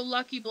natural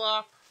lucky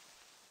block.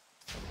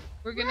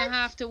 We're gonna What?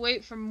 have to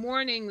wait for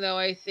morning, though,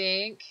 I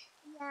think.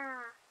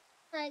 Yeah.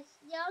 Cause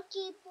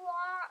yucky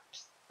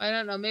blocks. I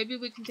don't know. Maybe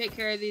we can take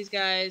care of these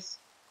guys.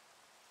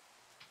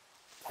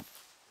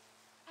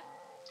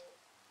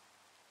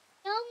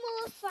 No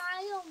more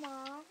fire,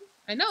 Mom.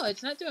 I know,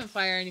 it's not doing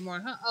fire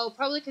anymore, huh? Oh,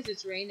 probably because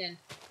it's raining.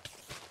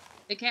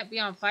 They can't be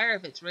on fire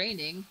if it's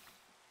raining.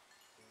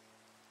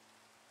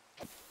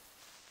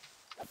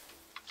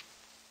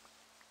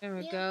 There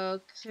we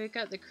go. Take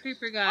out the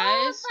creeper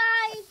guys.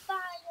 Oh, fire.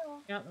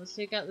 Yep, let's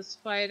take out the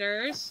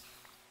spiders.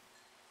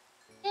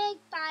 Big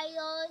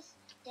fires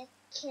just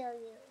kill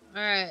you.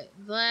 Alright,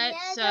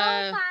 let's Little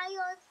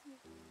fires.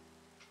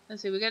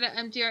 let's see, we gotta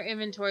empty our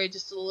inventory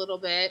just a little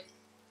bit.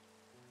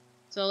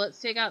 So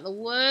let's take out the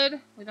wood.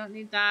 We don't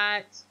need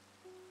that.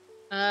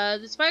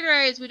 The spider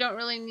eyes we don't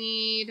really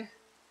need.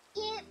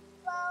 Keep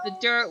The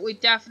dirt we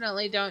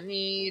definitely don't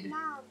need.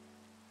 Mom,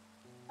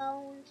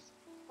 bones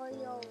for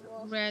your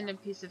wolf Random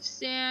dog. piece of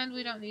sand,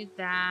 we don't need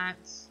that.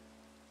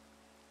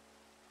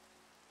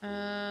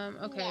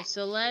 Okay, Yeah.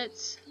 so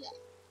let's Yeah.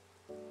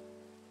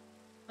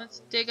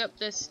 dig up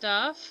this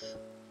stuff.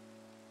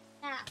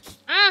 Now,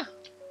 Ah!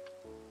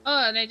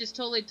 Oh, and I just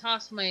totally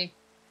tossed my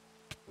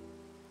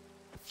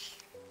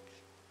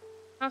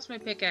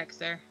pickaxe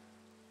there.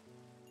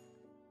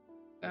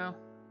 Go.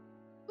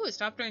 Ooh, it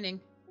stopped raining.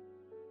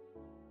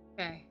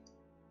 Okay.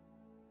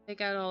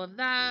 Take out all of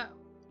that.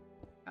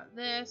 Got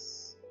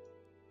this.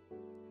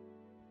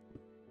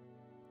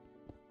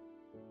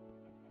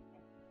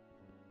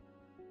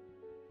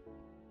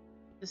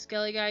 The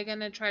skelly guy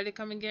gonna try to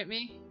come and get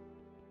me?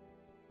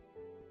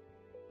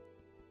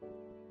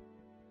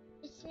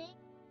 you see?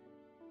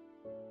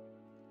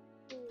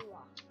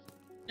 Look.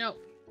 Nope.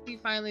 He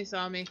finally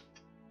saw me.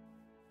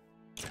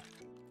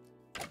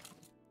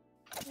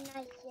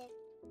 Nice.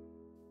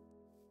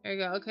 There you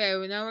go. Okay,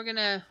 well, now we're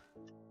gonna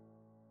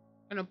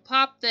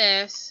pop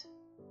this.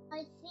 I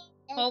think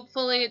it's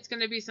Hopefully it's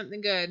gonna be something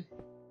good.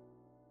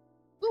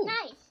 Ooh.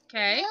 nice.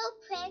 Okay.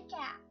 Little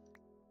pickaxe.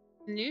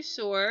 New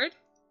sword.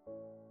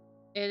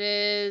 It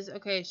is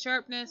okay,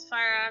 sharpness,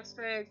 fire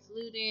aspect,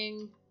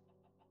 looting.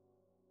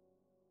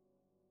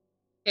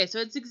 Okay, so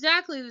it's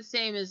exactly the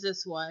same as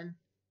this one.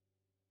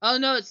 Oh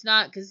no, it's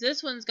not, because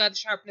this one's got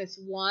sharpness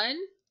 1.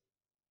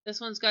 This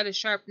one's got a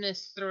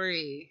sharpness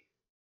 3.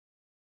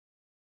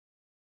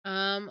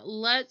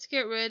 Let's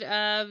get rid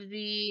of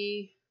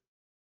the...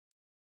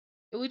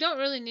 We don't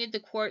really need the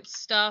quartz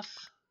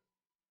stuff.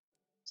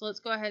 So let's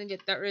go ahead and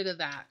get rid of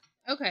that.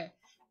 Okay.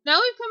 Now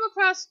we've come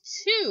across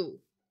 2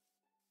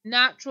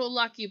 natural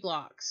lucky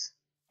blocks.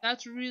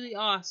 That's really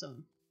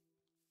awesome.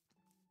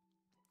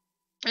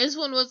 This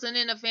one wasn't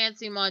in a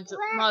fancy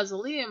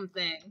mausoleum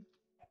thing.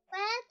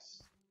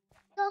 Let's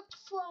look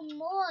for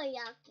more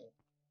yucky.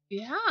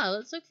 Yeah,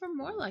 let's look for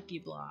more lucky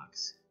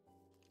blocks.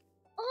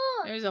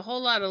 Oh, There's a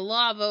whole lot of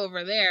lava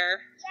over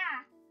there.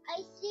 yeah.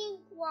 I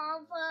think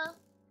lava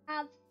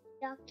have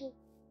yucky.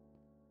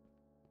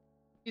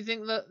 You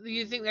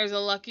think there's a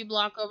lucky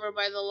block over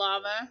by the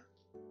lava?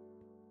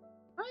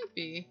 Might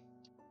be.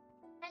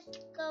 Let's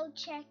go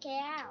check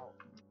it out.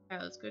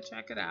 Okay, let's go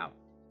check it out.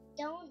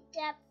 Don't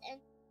step in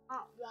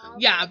hot lava.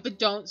 Yeah, but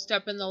don't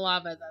step in the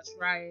lava. That's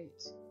right.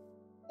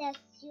 Let's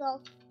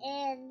look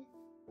in.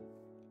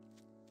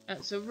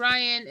 So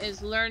Ryan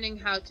is learning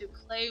how to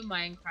play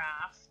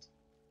Minecraft.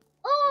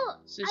 Oh,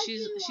 So I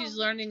she's see one.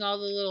 learning all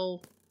the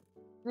little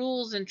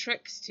rules and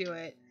tricks to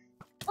it.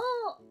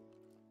 Oh,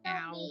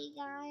 Ow. me,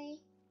 guy.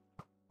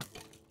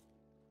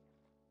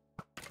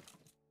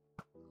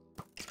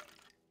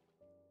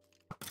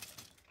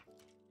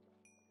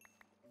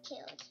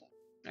 Killed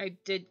him. I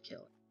did kill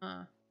it.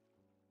 Huh.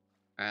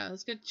 Alright,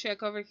 let's go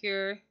check over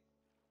here.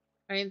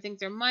 I think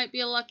there might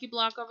be a lucky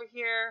block over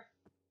here.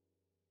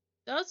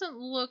 Doesn't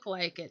look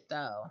like it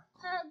though.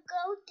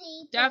 Go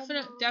deep.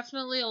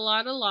 Definitely a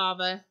lot of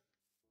lava.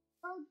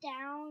 Go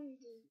down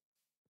deep.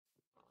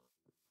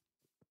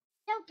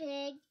 So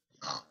big.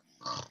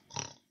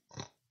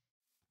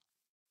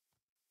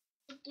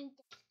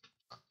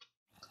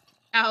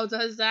 How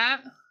does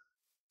that?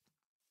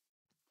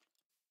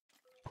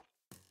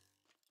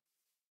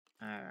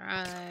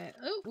 Alright.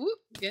 Oh,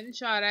 getting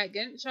shot at,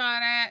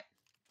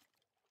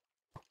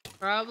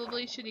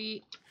 Probably should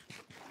eat.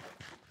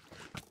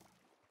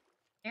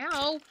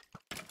 Ow.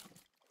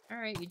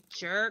 Alright, you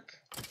jerk.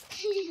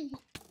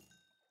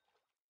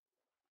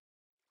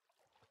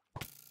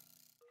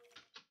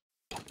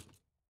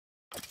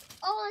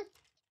 Oh,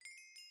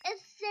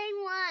 it's the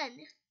same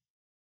one.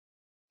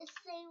 It's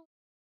the same.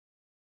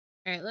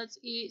 Alright, let's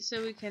eat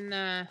so we can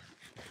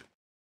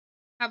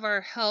have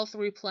our health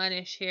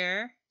replenish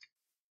here.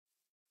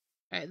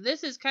 Alright,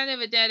 this is kind of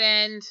a dead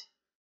end.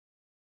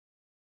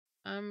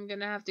 I'm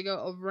gonna have to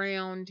go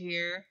around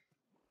here.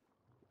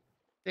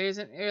 There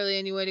isn't really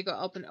any way to go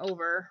up and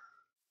over.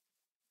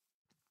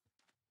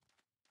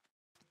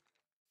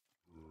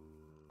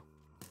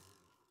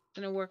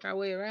 Gonna work our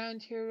way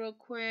around here real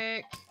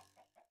quick.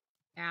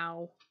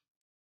 Ow.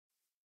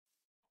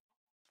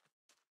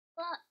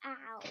 Well,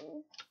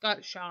 ow.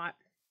 Got shot.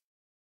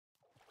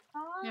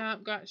 Oh,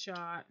 Yep, got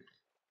shot.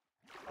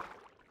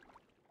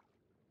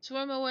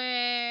 Swim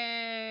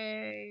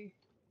away!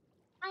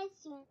 I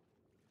see.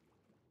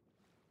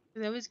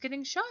 I was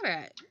getting shot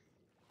at.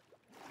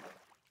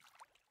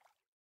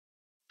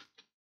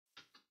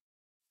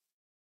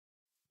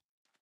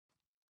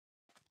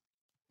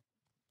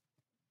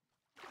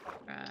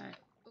 Right.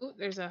 Oh,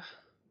 there's a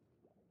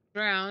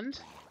drowned.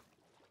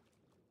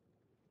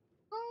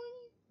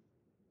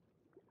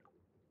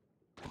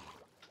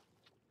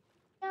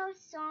 No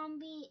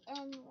zombie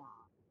in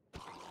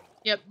water.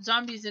 Yep,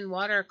 zombies in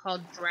water are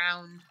called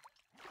drowned.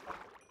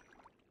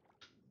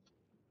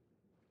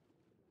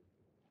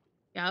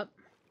 Yep.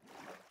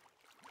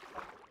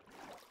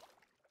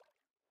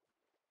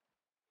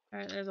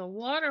 Alright, there's a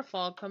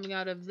waterfall coming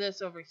out of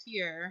this over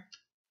here.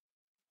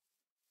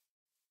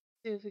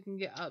 See if we can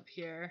get up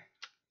here.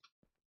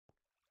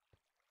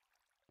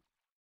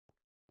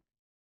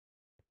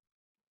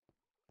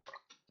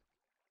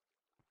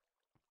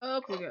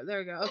 Oh, we go. There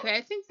we go. Okay,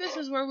 I think this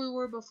is where we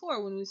were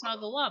before when we saw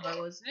the lava,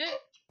 wasn't it?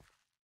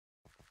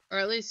 Or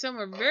at least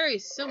somewhere very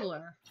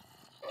similar.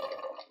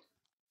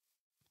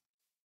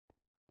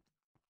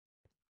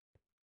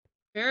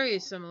 Very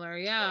similar,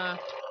 yeah.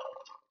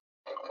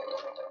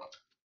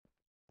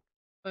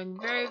 Going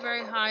very,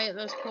 very high at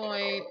this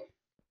point.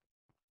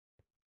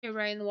 Okay,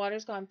 Ryan, the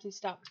water's gone. Please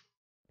stop.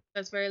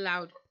 That's very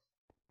loud.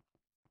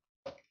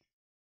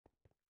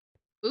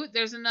 Ooh,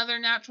 there's another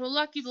natural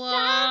lucky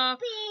block.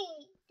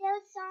 Zombie!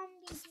 There's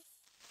zombies.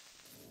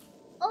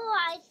 Oh,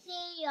 I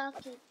see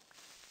Yucky.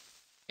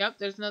 Yep,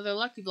 there's another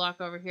lucky block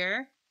over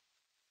here.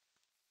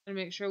 Gotta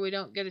make sure we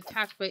don't get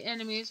attacked by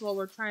enemies while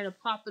we're trying to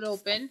pop it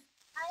open.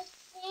 I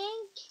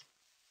think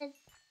it's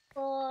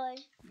gold.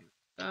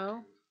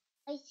 So,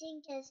 I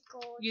think it's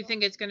gold. you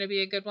think it's gonna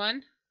be a good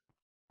one?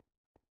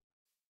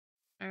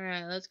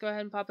 Alright, let's go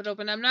ahead and pop it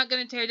open. I'm not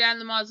gonna tear down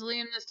the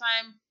mausoleum this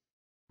time.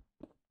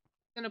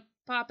 Gonna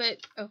pop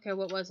it. Okay,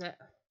 what was it?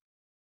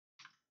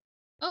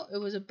 Oh, it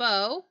was a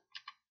bow.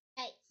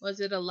 Nice.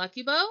 Was it a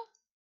lucky bow?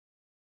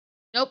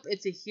 Nope,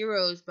 it's a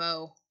hero's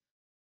bow.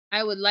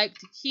 I would like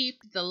to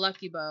keep the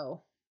lucky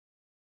bow.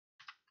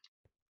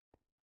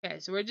 Okay,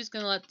 so we're just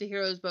gonna let the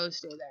hero's bow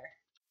stay there.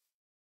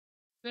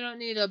 We don't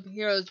need a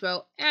hero's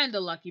bow and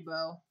a lucky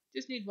bow.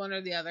 Just need one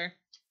or the other.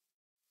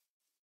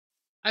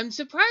 I'm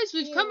surprised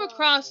we've come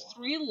across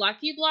 3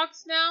 lucky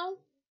blocks now,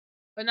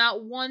 but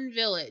not one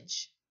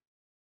village.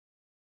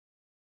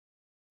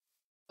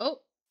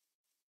 Oh,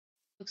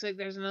 looks like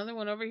there's another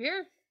one over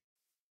here.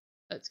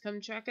 Let's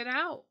come check it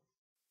out.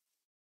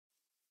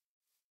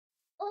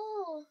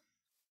 Oh,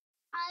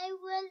 I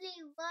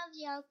really love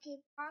Yucky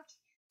Box.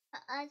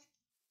 I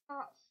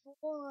got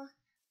 4.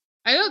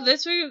 I know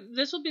this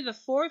will be the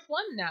 4th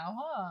one now,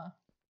 huh?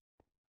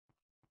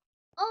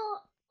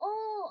 Oh,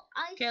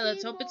 I Okay, see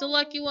let's hope it's a more.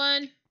 lucky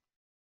one.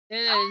 It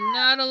is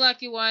not a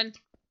lucky one.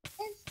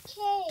 It's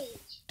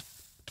cage.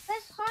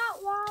 There's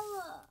hot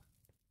water.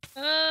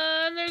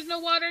 And there's no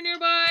water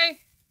nearby.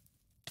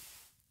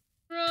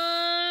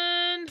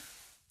 Run.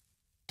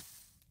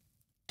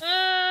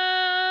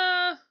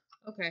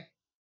 Okay.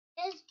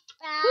 It's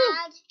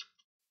bad.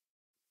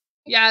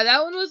 Yeah,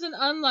 that one was an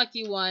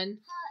unlucky one.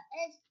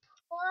 It's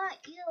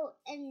put you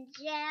in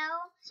jail.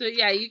 So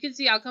yeah, you can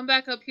see, I'll come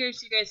back up here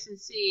so you guys can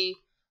see.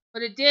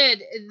 What it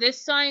did,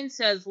 this sign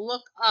says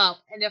look up,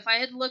 and if I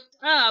had looked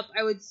up,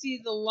 I would see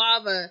the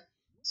lava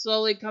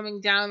slowly coming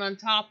down on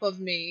top of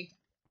me.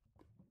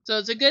 So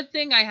it's a good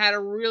thing I had a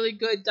really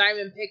good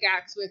diamond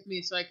pickaxe with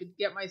me so I could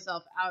get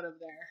myself out of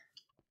there.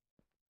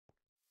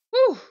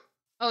 Whew!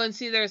 Oh, and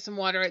see, there's some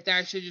water right there.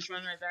 I should just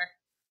run right there.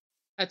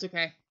 That's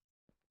okay.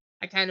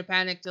 I kind of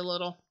panicked a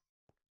little.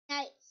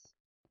 Nice.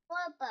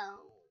 More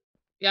bone.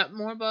 Yep,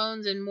 more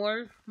bones and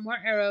more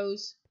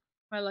arrows.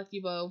 My lucky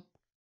bow.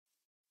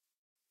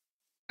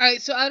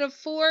 Alright, so out of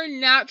 4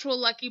 natural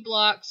lucky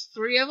blocks,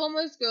 3 of them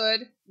was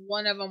good,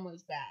 1 of them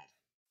was bad.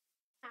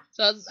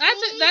 So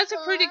that's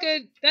a pretty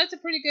good statistic.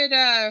 3 good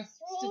and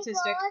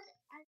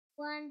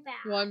 1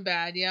 bad. 1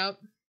 bad, yep.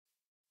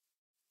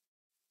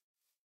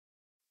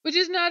 Which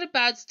is not a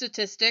bad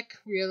statistic,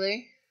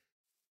 really.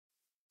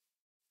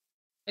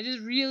 I just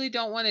really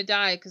don't want to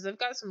die because I've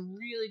got some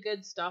really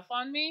good stuff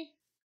on me.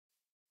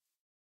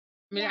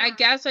 I mean, Yeah. I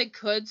guess I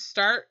could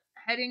start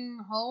heading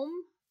home.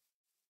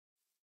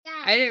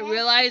 Yeah, I didn't that's-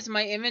 realize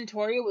my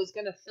inventory was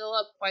going to fill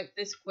up quite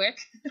this quick.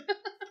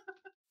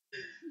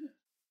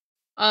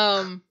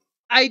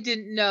 I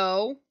didn't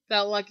know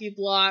that lucky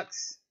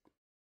blocks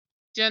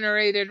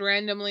generated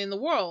randomly in the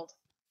world.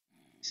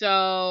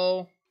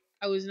 So,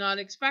 I was not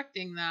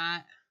expecting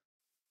that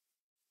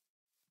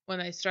when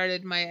I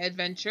started my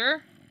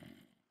adventure.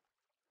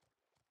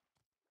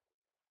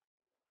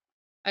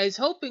 I was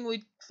hoping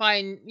we'd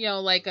find,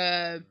 like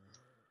a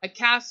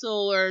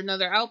castle or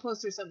another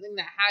outpost or something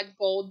that had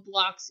gold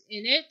blocks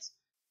in it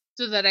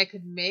so that I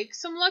could make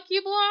some lucky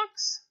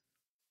blocks.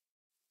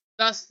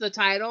 Thus the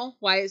title,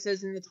 why it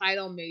says in the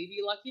title maybe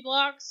lucky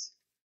blocks.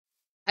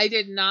 I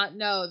did not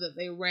know that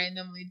they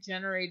randomly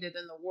generated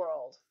in the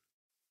world.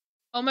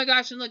 Oh my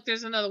gosh, and look,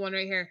 there's another one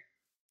right here.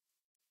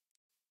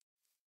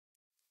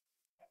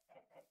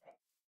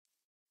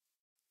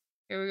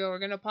 Here we go, we're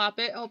gonna pop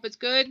it. Hope it's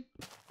good.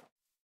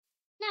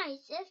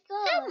 Nice, let's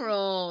go.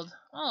 Emerald!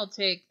 I'll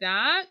take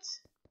that.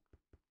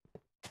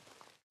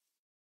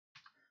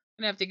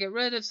 Gonna have to get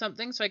rid of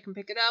something so I can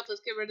pick it up.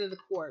 Let's get rid of the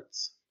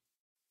quartz.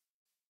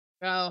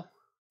 Go.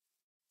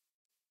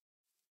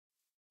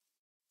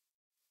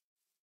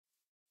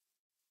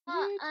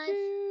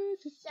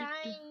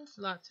 Signs.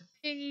 Lots of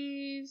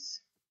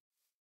piggies.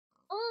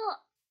 Oh,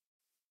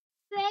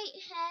 right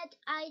head,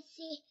 I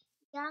see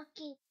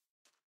Yucky.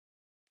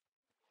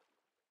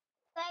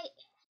 Right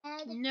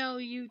head, No,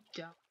 you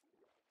don't.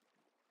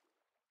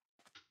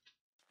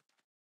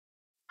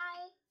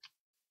 I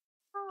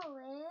saw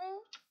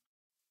it.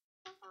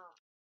 Oh,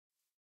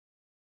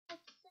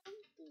 it's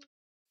something.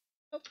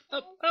 Up,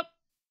 up, up.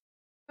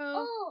 Go.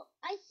 Oh,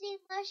 I see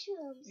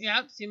mushrooms.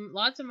 Yep, see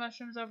lots of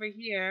mushrooms over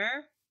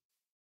here.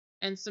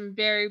 And some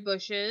berry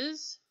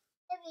bushes.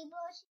 Berry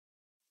bush.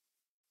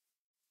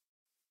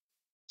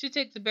 Should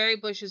take the berry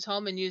bushes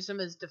home and use them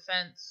as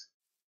defense.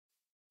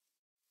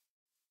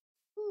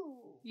 Ooh.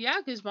 Yeah,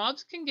 because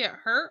mobs can get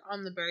hurt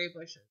on the berry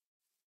bushes.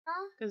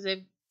 Huh? Because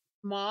they've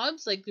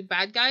mobs, like the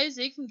bad guys,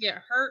 they can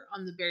get hurt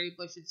on the berry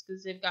bushes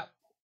because they've got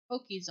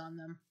pokies on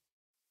them.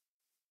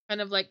 Kind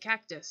of like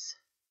cactus.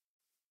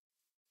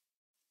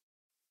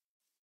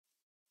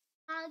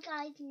 Hi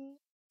guys.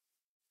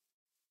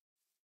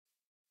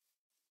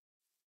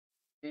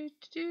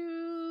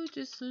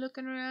 Just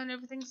looking around.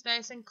 Everything's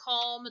nice and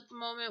calm at the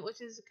moment,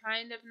 which is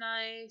kind of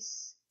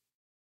nice.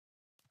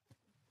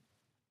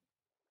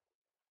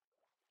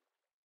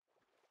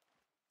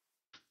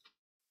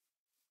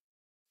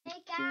 Hey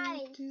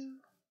guys.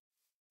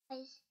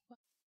 Guys.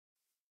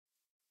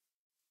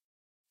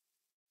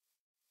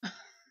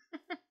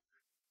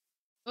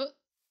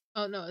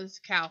 Oh no, it's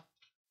a cow.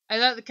 I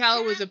thought the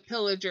cow was a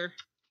pillager.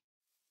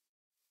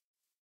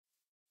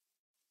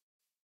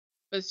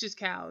 But it's just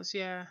cows,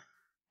 yeah.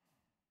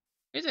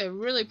 There's a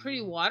really pretty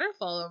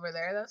waterfall over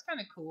there. That's kind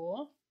of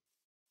cool.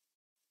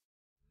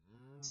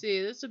 Let's see,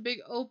 this is a big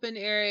open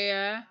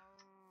area.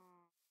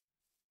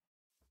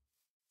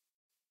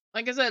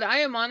 Like I said, I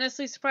am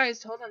honestly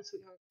surprised. Hold on,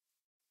 sweetheart.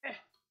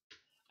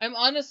 I'm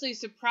honestly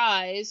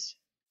surprised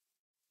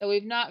that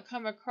we've not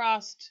come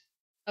across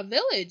a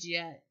village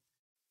yet.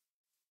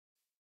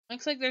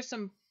 Looks like there's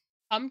some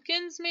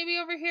pumpkins maybe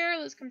over here.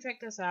 Let's come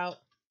check this out.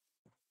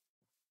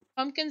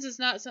 Pumpkins is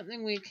not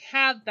something we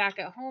have back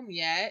at home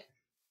yet.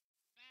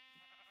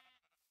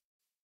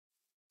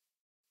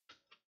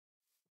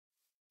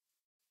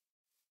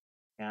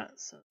 Yeah,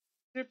 so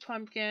these are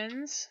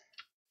pumpkins.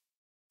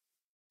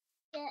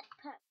 Get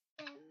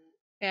pumpkin.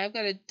 Okay, I've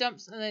got to dump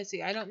some. Let's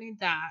see, I don't need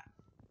that.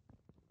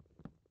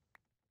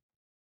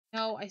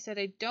 No, I said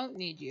I don't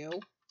need you.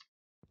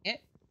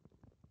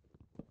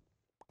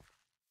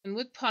 And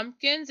with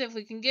pumpkins, if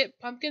we can get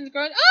pumpkins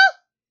growing...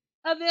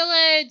 Oh! A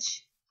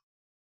village!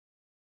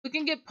 We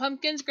can get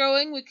pumpkins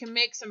growing. We can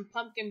make some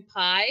pumpkin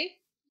pie.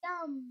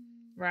 Yum.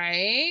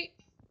 Right?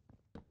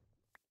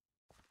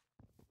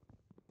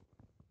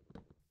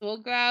 So we'll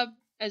grab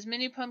as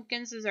many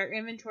pumpkins as our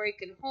inventory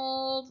can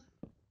hold.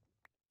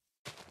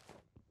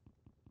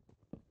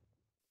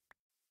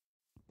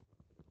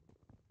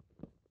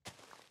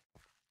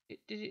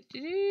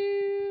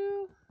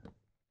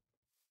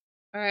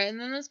 Alright, and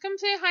then let's come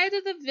say hi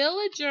to the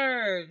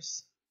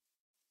villagers.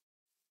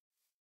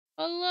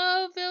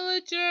 Hello,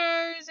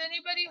 villagers.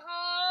 Anybody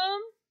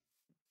home?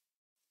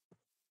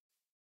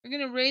 We're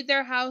gonna raid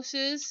their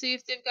houses, see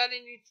if they've got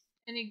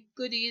any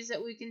goodies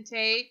that we can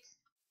take.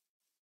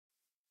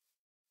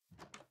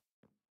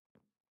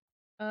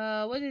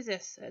 What is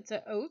this? It's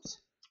an oat.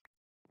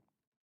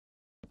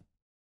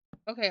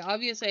 Okay,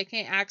 obviously I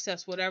can't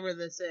access whatever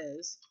this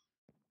is.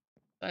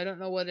 So I don't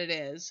know what it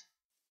is.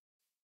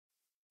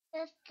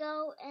 Let's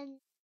go and...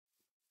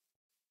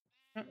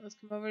 Let's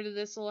come over to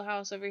this little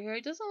house over here.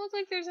 It doesn't look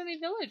like there's any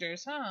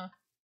villagers, huh?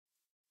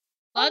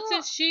 Lots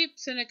of sheep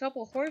and a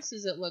couple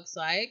horses, it looks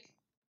like.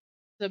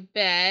 The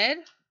bed.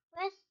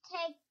 Let's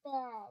take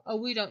bed. Oh,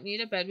 we don't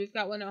need a bed. We've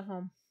got one at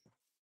home.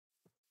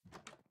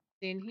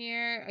 In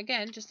here,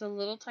 again, just a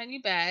little tiny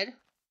bed.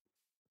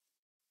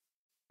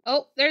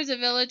 Oh, there's a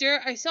villager.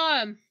 I saw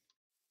him.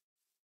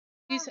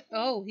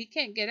 Oh, he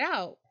can't get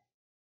out.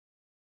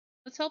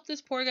 Let's help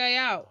this poor guy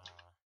out.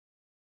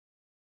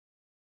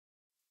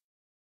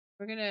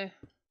 We're gonna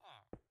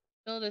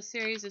build a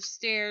series of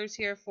stairs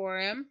here for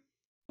him.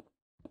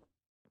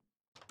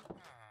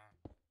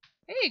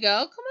 There you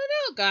go. Come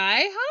on out,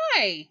 guy.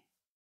 Hi.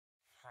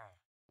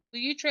 Will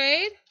you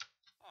trade?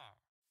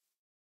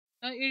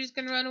 No, you're just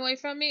gonna run away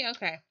from me?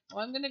 Okay.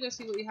 Well, I'm gonna go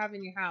see what you have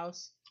in your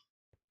house.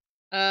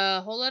 A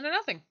whole lot of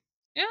nothing.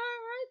 Yeah,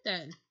 alright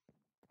then.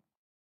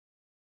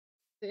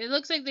 It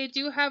looks like they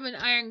do have an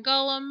iron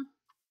golem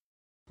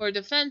for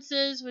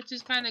defenses, which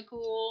is kind of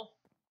cool.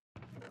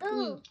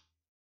 Ooh.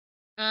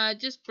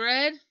 Just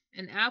bread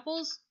and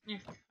apples? Yeah,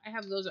 I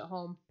have those at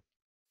home.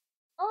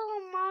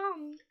 Oh,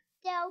 Mom.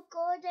 The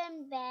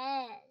golden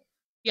bed.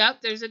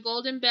 Yep, there's a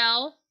golden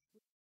bell.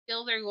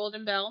 Still their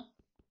golden bell.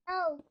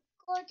 Oh,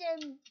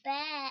 golden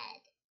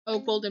bed. Oh,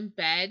 golden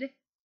bed?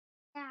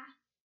 Yeah.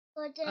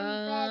 Golden bed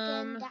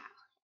and that.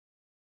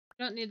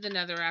 Don't need the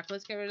netherrack.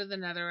 Let's get rid of the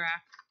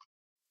netherrack.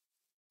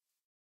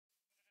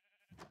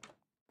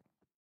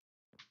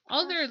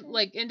 All their,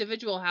 like,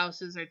 individual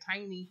houses are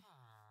tiny.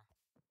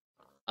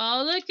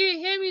 Oh, look at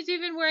him. He's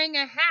even wearing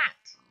a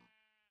hat.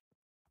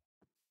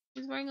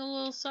 He's wearing a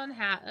little sun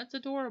hat. That's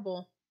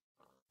adorable.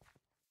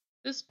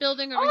 This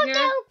building over here. Oh,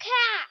 no,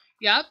 cat.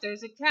 Yep,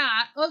 there's a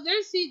cat. Oh,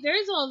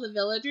 there's all the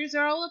villagers.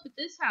 They're all up at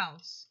this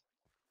house.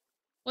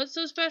 What's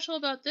so special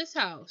about this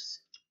house?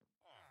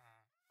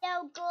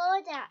 They're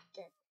good at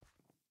it.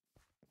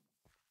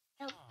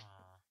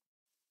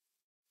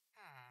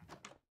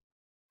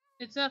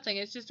 It's nothing.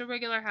 It's just a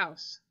regular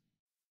house.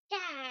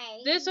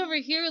 Guys. This over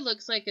here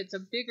looks like it's a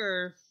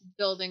bigger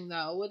building,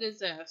 though. What is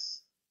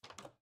this?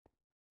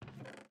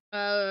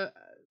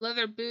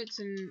 Leather boots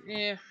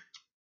and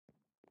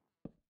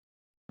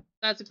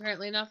That's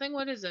apparently nothing.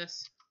 What is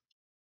this?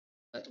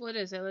 What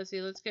is it? Let's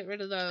see. Let's get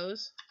rid of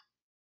those.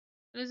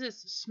 What is this?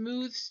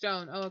 Smooth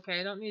stone. Oh, okay.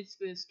 I don't need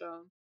smooth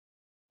stone.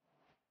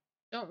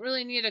 Don't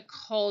really need a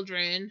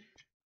cauldron.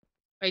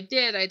 If I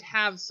did, I'd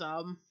have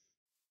some.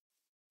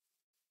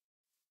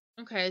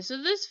 Okay,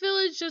 so this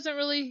village doesn't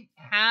really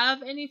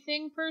have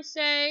anything per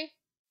se.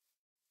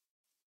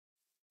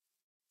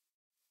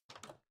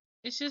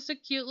 It's just a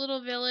cute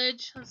little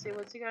village. Let's see,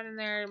 what's he got in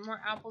there? More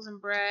apples and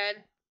bread.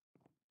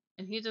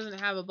 And he doesn't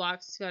have a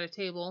box, he's got a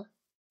table.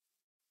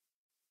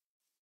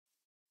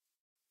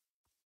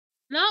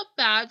 Not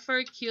bad for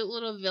a cute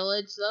little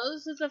village, though.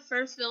 This is the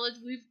first village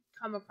we've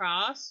come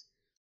across.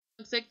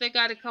 Looks like they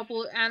got a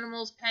couple of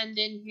animals penned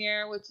in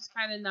here, which is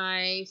kind of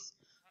nice.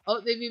 Oh,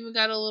 they've even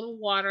got a little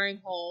watering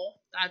hole.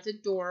 That's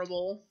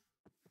adorable.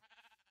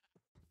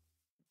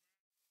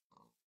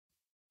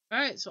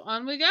 Alright, so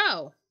on we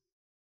go.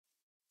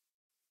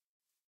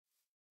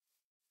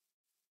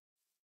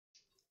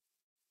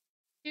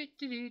 I'm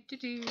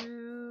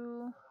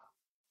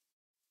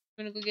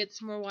gonna go get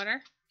some more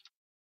water.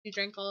 You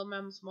drank all of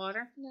Mom's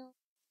water? No.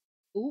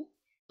 Ooh,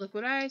 look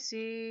what I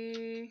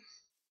see.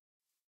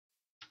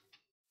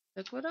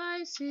 Look what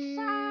I see.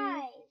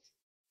 5.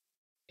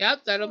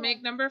 Yep, that'll 4.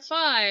 make number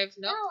 5.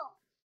 Nope. No.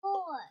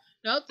 4.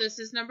 Nope, this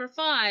is number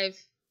 5.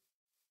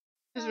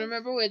 Because 5.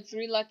 remember we had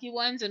 3 lucky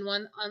ones and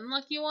 1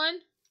 unlucky one?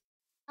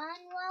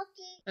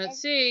 Unlucky. Let's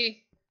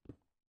see.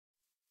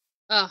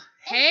 Oh,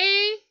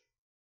 hay?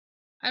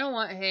 I don't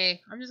want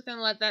hay. I'm just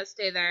gonna let that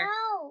stay there.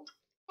 No.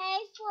 Pay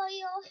for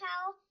your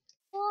house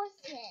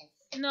horses.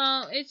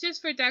 No, it's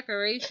just for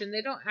decoration.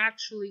 They don't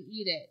actually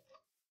eat it.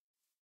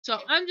 So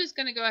I'm just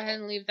gonna go ahead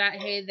and leave that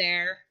hay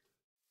there.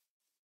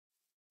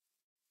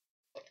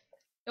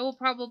 It will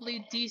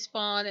probably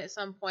despawn at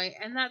some point,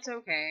 and that's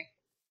okay.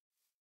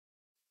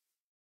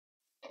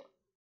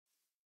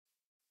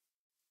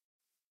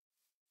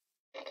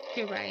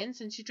 Okay, Ryan,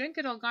 since you drink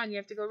it all gone, you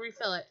have to go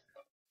refill it.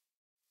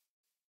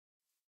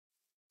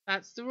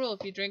 That's the rule.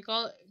 If you drink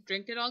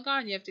it all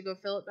gone, you have to go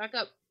fill it back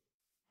up.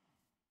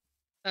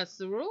 That's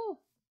the rule.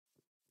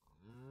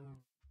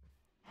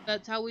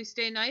 That's how we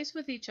stay nice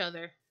with each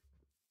other.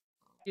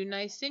 Do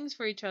nice things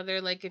for each other,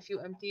 like if you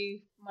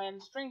empty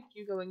Mom's drink,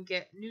 you go and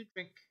get new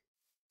drink.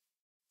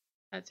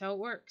 That's how it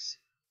works.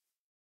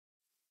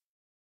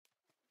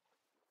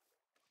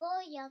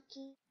 Oh,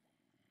 yucky.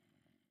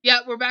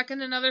 Yeah, we're back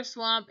in another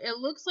swamp. It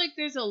looks like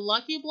there's a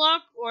lucky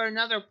block or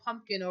another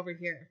pumpkin over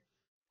here.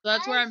 So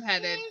that's where I'm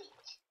headed.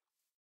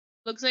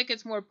 Looks like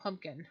it's more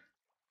pumpkin.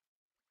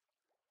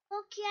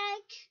 Look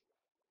like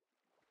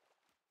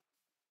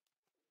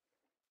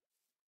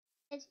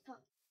it's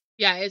pumpkin.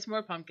 Yeah, it's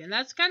more pumpkin.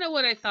 That's kind of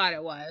what I thought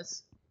it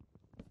was.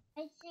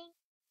 I think.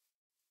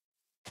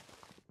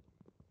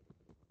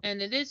 And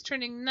it is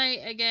turning night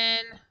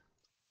again.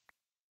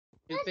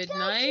 Stupid Let's go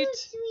night. to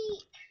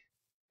sleep.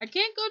 I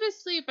can't go to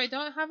sleep. I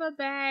don't have a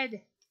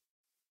bed.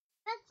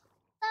 Let's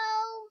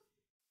go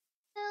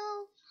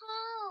to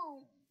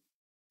home.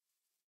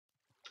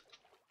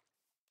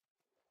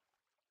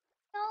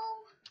 So,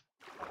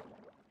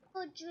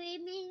 for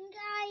dreaming,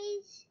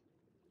 guys,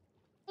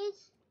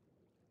 it's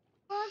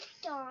Wolf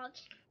Dog.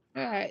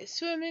 Alright,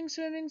 swimming,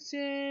 swimming,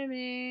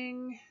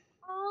 swimming.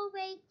 All the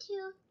way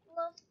to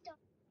Wolf Dog's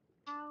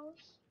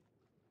house.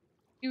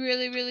 You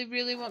really, really,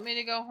 really want me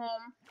to go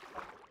home?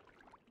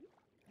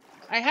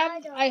 I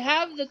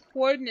have the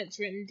coordinates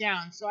written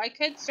down, so I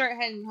could start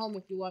heading home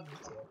if you want me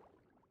to.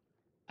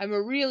 I'm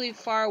a really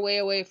far way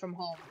away from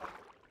home.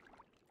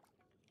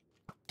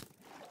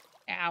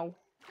 Ow.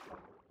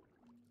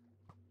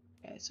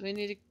 Okay, so we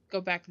need to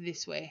go back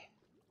this way.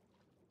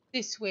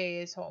 This way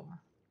is home.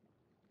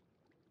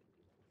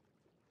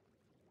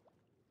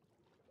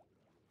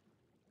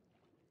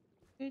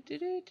 And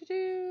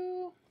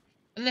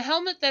the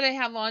helmet that I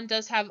have on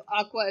does have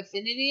Aqua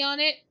Affinity on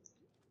it,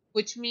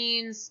 which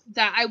means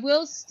that I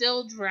will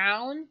still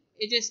drown.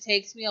 It just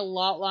takes me a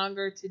lot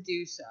longer to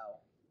do so.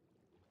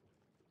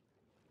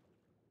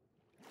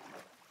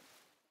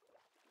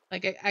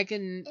 Like, I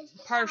can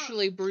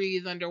partially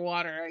breathe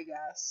underwater, I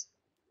guess.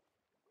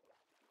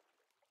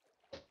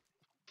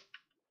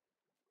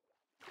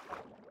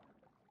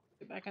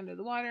 Get back under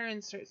the water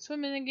and start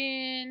swimming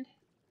again.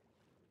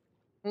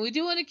 And we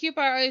do want to keep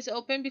our eyes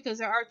open because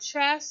there are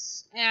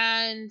chests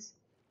and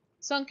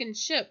sunken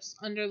ships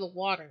under the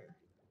water.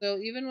 So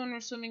even when we're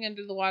swimming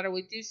under the water,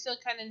 we do still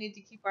kind of need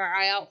to keep our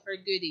eye out for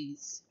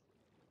goodies.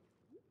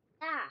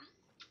 Ah.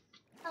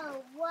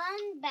 Oh,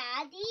 one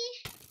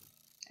baddie.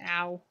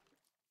 Ow.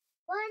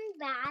 One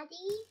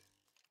baddie.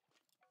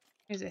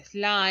 There's a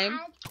slime.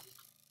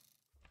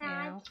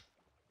 Bad. Ow.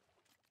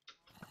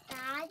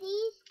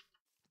 Baddies.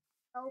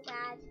 So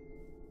bad.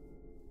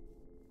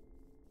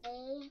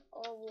 They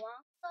or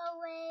walk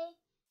away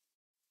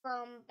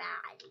from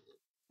baddie.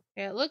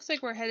 Okay, it looks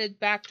like we're headed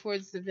back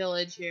towards the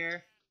village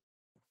here.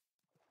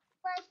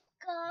 Let's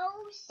go.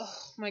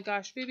 Oh my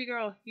gosh, baby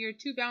girl, you're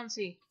too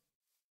bouncy.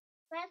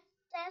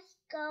 Let's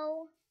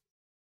go.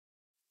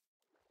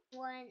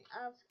 One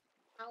of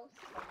house.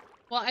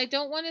 Well, I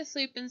don't want to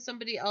sleep in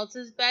somebody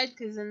else's bed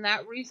because then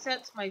that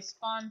resets my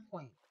spawn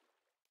point.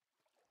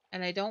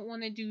 And I don't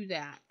want to do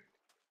that.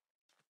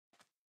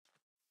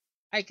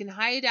 I can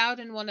hide out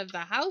in one of the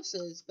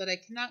houses, but I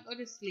cannot go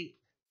to sleep.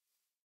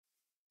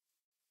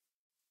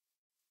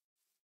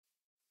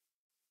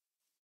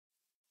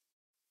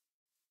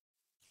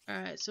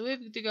 Alright, so we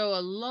have to go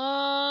a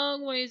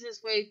long ways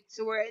this way.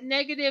 So we're at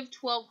negative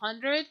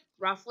 1200,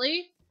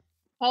 roughly.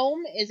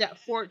 Home is at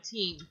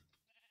 14.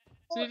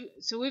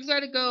 So we've got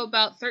to go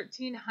about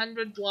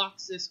 1300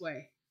 blocks this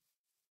way.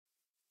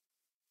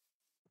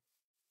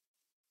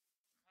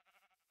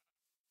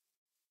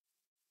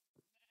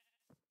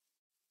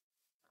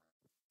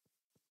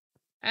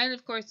 And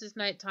of course it's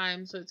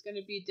nighttime, so it's going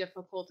to be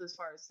difficult as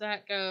far as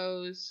that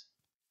goes.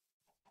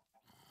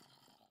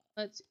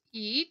 Let's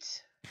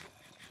eat.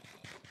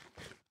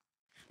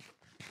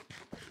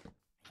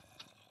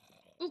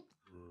 Oop,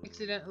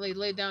 accidentally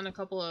laid down a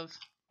couple of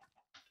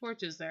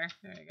torches there.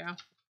 There you go.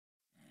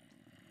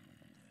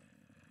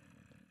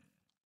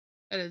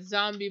 Got a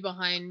zombie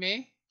behind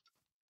me.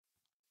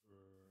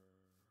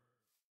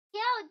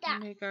 Kill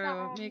that Make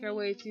our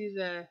way zombie. through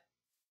the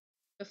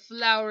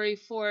flowery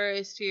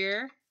forest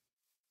here.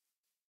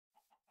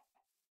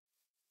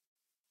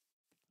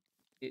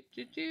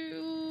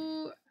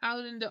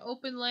 Out into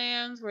open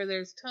lands where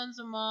there's tons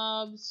of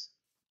mobs.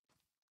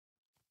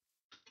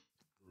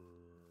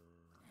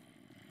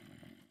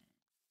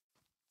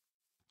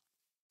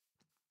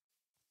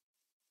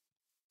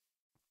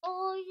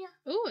 Oh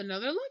yeah. Ooh,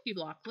 another lucky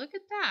block. Look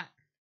at that.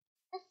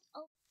 Let's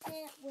open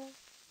it with.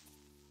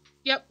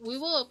 Yep, we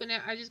will open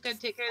it. I just gotta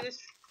take care of this,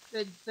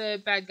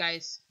 the bad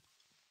guys.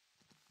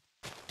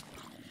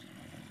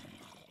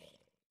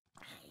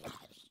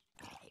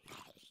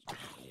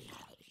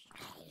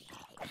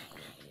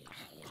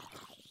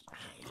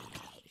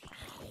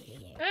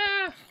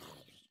 Ah!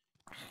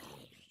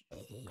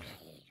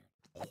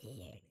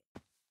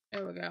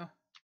 There we go.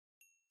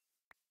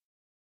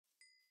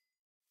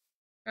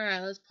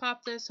 Alright, let's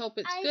pop this. Hope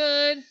it's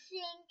good.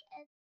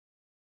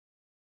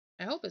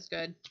 I hope it's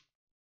good.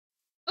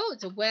 Oh,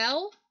 it's a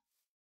well.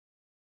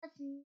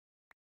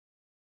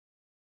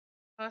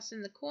 Toss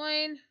in the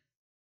coin.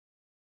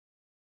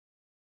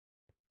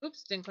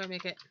 Oops, didn't quite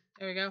make it.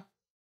 There we go.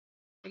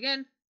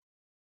 Again.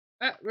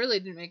 Really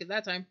didn't make it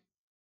that time.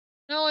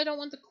 No, I don't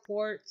want the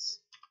quartz.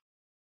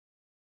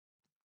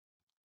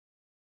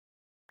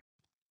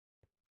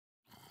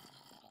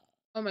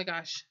 Oh my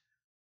gosh.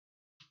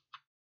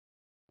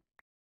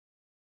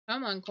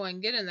 Come on,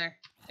 coin, get in there.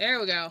 There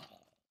we go.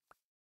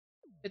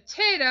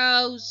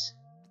 Potatoes!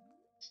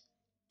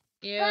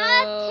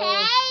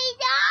 Yo.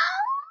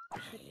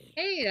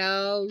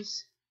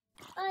 Potatoes!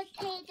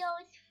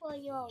 Potatoes for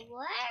your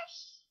wish?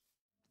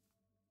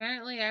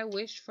 Apparently I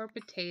wished for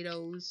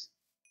potatoes.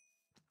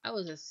 That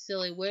was a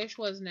silly wish,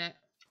 wasn't it?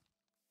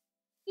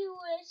 You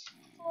wish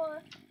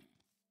for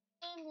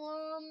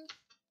worms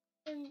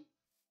and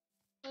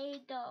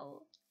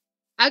potatoes.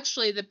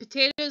 Actually, the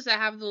potatoes that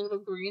have the little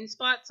green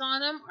spots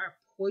on them are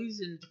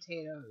poison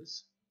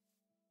potatoes.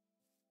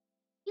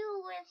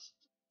 You wish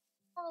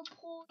for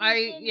poison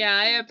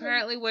I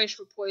apparently wish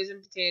for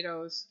poison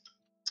potatoes.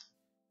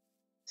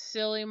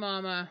 Silly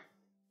mama.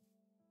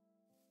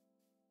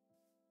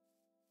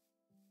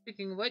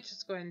 Speaking of which,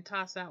 let's go ahead and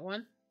toss that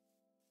one.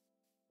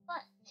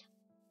 What?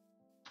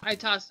 I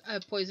tossed a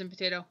poison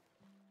potato.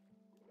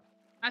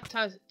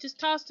 Just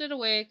tossed it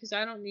away because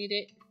I don't need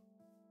it.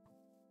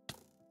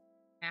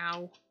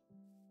 Ow.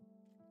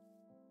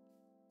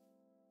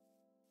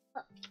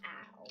 Ow.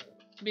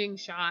 Being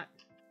shot.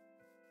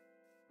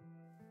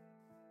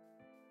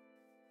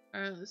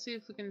 Alright, let's see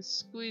if we can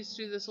squeeze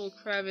through this little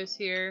crevice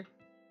here.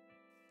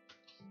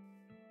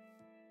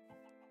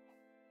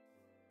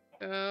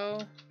 Go.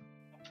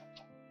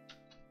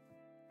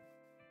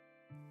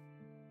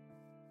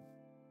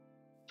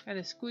 Kind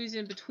of squeeze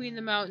in between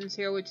the mountains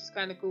here, which is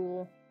kind of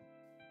cool.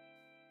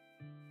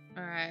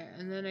 Alright,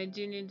 and then I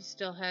do need to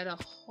still head a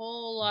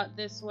whole lot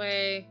this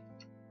way.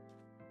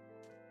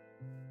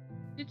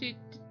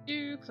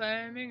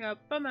 Climbing up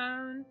a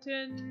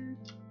mountain.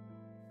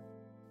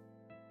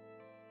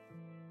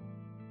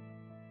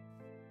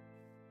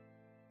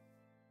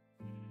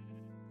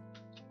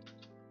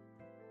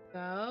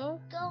 Go.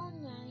 Go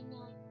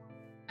night-night.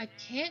 I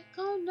can't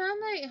go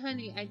night-night,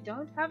 honey. I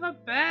don't have a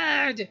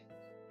bed.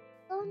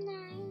 Go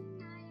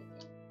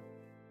night-night.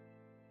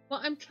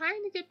 Well, I'm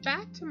trying to get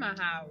back to my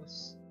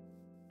house.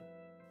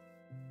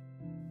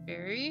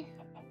 Barry?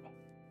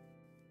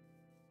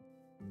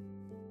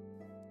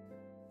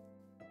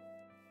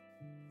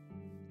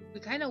 We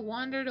kind of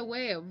wandered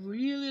away a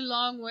really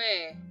long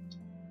way.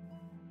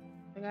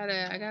 I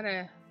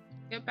gotta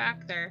get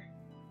back there.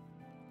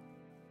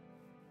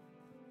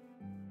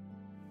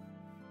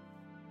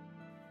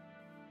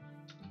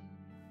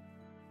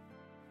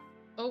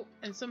 Oh,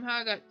 and somehow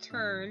I got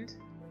turned.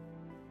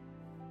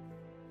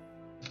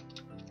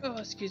 Oh,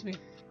 excuse me.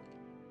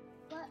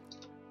 What?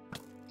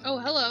 Oh,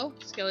 hello,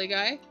 skelly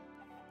guy.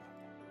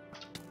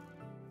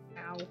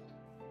 Ow.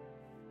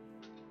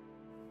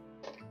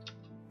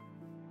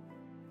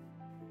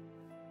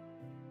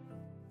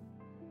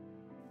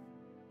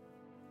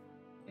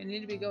 I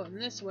need to be going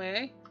this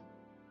way.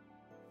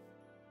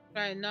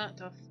 Try not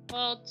to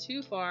fall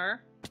too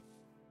far.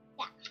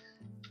 Yeah.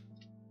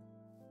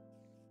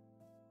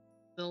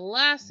 The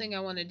last thing I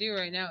want to do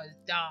right now is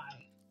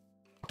die.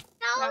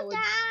 No, would,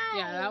 die.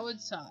 yeah, that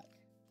would suck.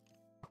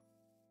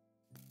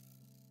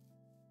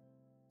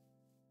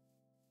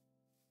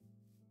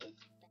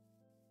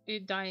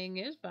 Dying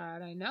is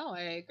bad. I know.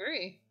 I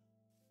agree.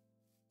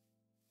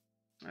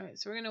 All right,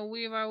 so we're gonna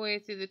weave our way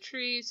through the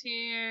trees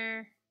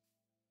here.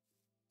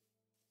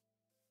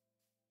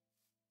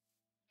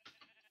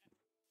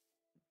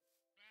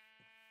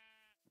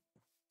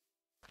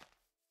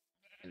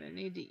 Gonna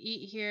need to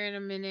eat here in a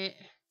minute.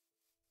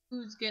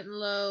 Food's getting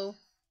low.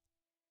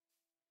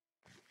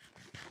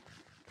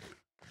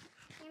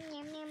 Yum,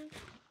 yum, yum.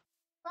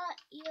 What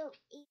you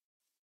eat?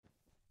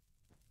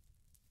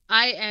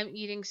 I am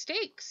eating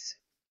steaks,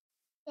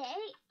 Steak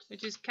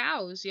which is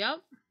cows.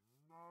 Yep.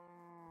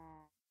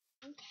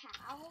 and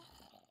cow.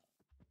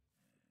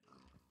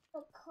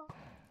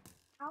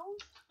 Cows?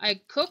 I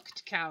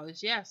cooked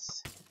cows.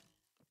 Yes.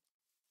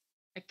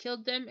 I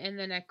killed them and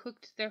then I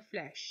cooked their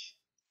flesh.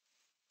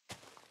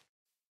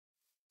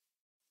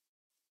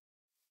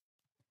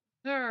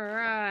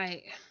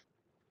 Alright.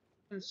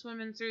 I'm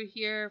swimming through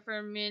here for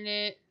a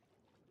minute.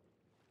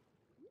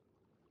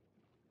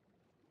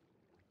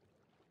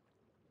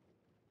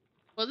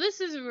 Well,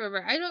 this is a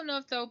river. I don't know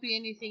if there'll be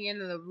anything in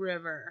the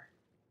river.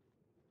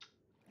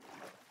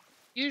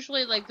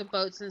 Usually, like, the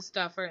boats and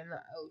stuff are in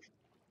the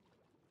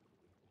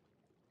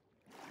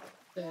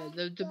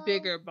ocean. The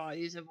bigger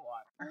bodies of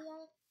water.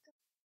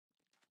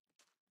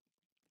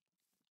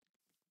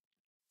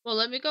 Well,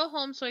 let me go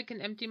home so I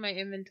can empty my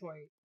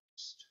inventory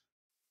first.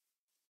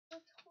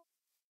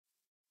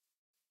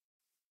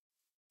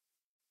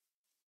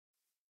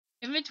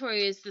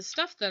 Inventory is the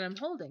stuff that I'm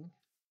holding.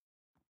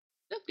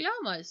 Look,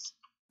 llamas.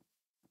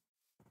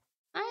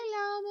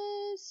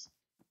 Hi, llamas.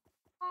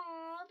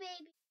 Aw,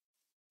 baby.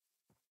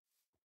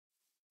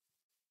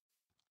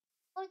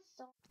 What's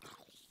so?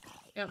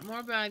 Yep,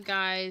 more bad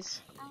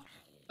guys.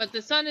 But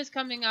the sun is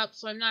coming up,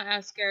 so I'm not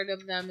as scared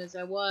of them as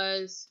I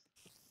was.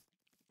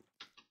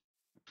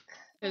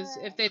 Because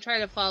if they try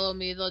to follow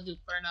me, they'll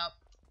just burn up.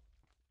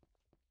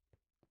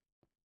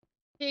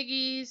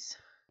 Piggies.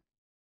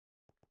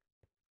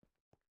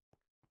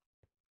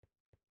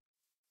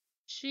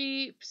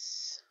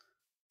 Sheeps.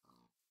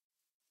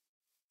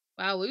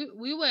 Wow,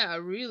 we went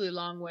a really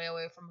long way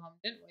away from home,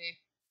 didn't we?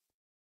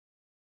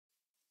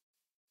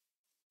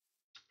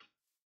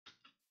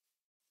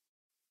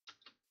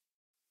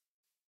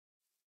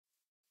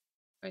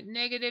 Right,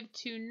 negative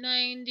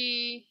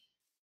 290.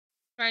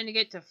 Trying to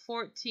get to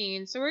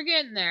 14. So we're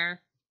getting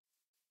there.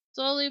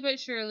 Slowly but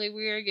surely,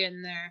 we are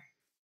getting there.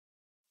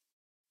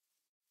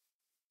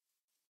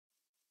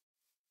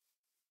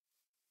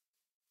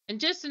 And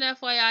just an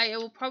FYI, it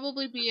will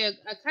probably be a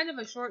kind of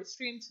a short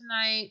stream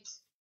tonight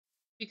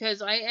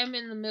because I am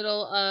in the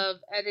middle of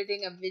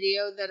editing a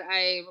video that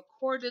I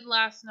recorded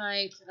last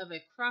night of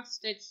a cross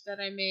stitch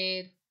that I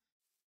made.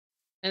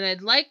 And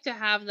I'd like to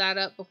have that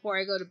up before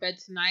I go to bed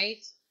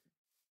tonight.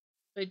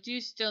 But I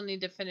do still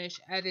need to finish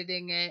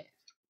editing it.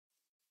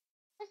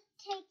 Let's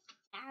take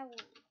a shower.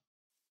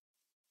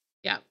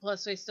 Yeah,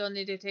 plus I still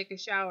need to take a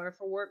shower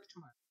for work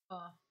tomorrow.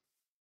 Oh.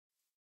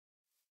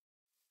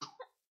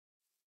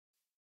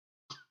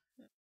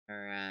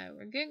 Alright,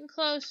 we're getting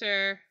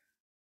closer.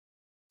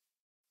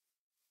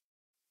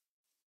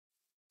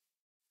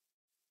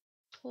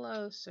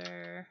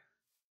 Closer.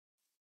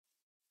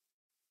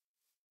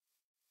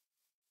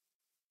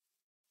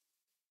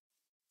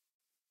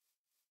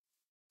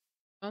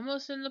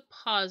 Almost in the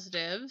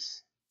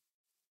positives.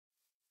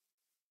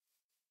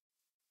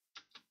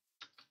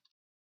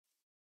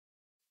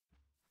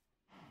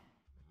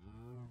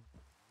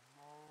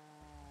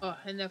 Oh,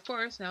 and of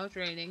course, now it's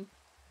raining.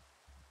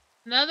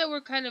 Now that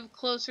we're kind of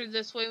closer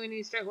this way, we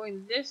need to start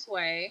going this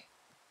way.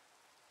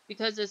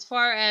 Because as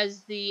far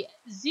as the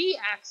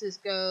z-axis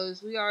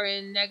goes, we are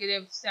in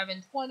negative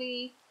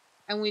 720.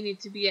 And we need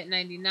to be at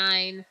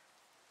 99.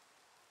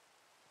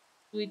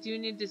 We do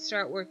need to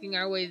start working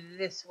our way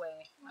this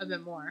way a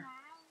bit more.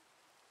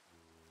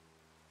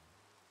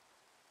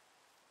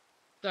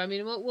 So, I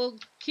mean, we'll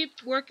keep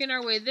working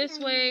our way this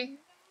way.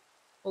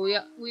 But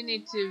we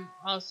need to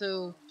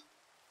also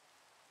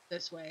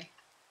this way.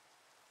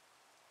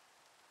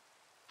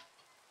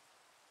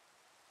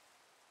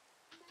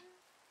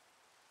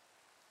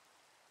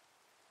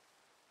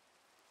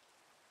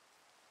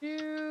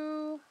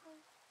 Woo!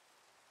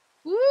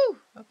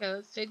 Okay,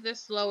 let's take this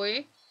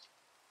slowly.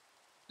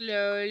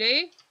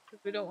 Slowly.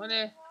 Because we don't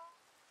wanna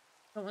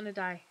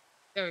die.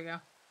 There we go.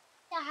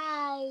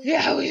 Die.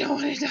 Yeah, we don't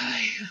wanna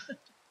die.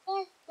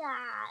 Yes,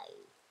 die.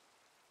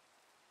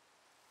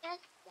 Yes,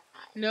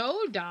 die.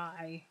 No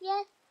die.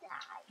 Yes,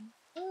 die.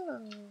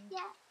 Oh.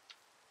 Yes.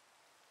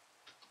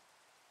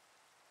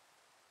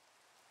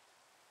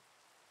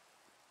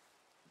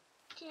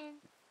 Okay.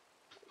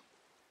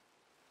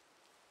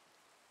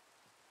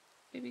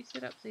 Baby,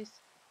 sit up, please.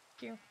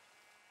 Thank you.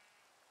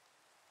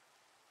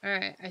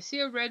 Alright, I see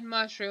a red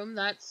mushroom.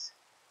 That's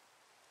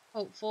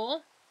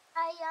hopeful.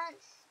 I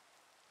don't.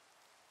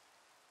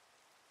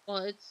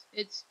 Well,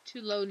 it's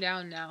too low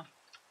down now.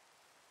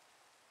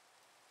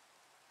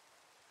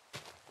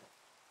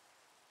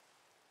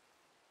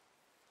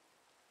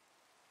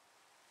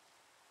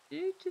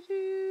 Do, do,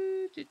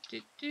 do, do,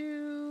 do,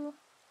 do.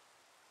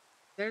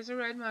 There's a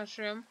red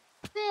mushroom.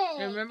 Big.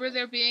 And remember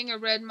there being a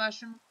red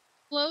mushroom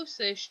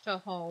close-ish to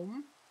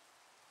home.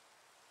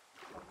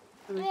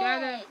 So we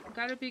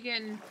gotta be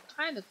getting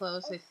kind of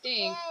close, I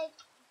think. Big.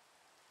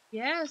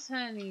 Yes,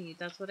 honey,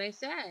 that's what I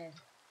said.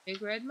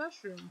 Big red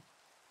mushroom.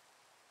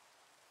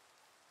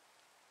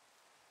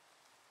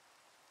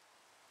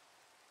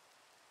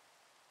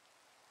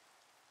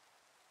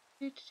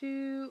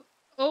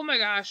 Oh my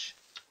gosh.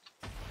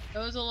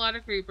 That was a lot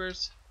of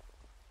creepers.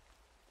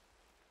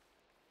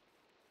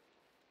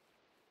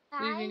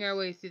 Weaving our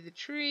way through the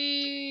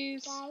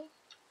trees. Guys,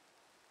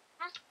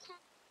 after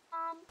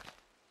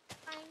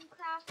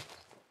Minecraft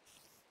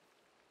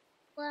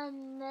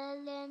 1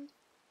 million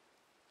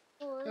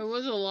There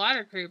was a lot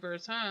of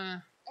creepers, huh?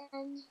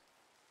 and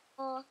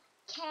or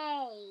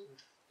cave.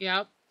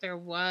 Yep, there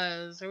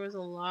was. There was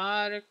a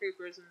lot of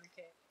creepers in the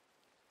cave.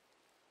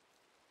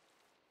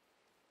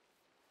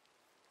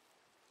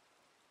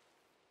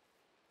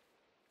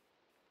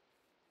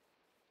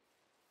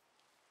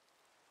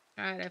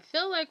 Alright, I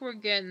feel like we're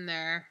getting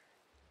there.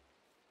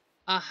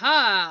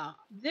 Aha!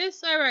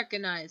 This I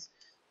recognize.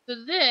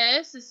 So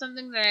this is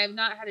something that I have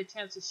not had a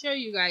chance to show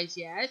you guys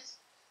yet.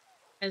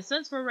 And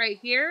since we're right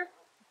here,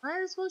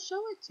 might as well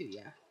show it to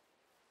you.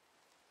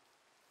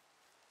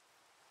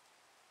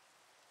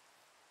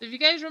 If you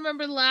guys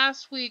remember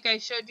last week, I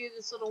showed you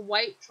this little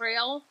white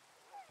trail.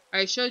 Or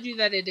I showed you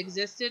that it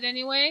existed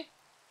anyway.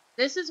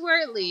 This is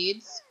where it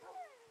leads.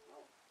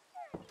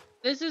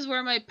 This is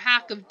where my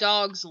pack of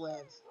dogs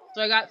live.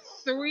 So I got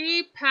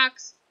 3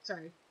 packs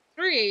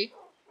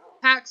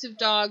of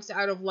dogs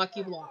out of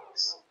Lucky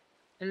Blocks.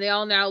 And they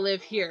all now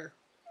live here.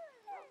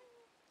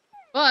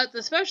 But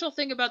the special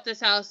thing about this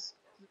house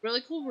is a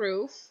really cool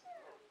roof.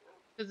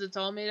 Because it's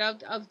all made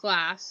out of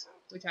glass.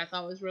 Which I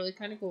thought was really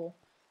kind of cool.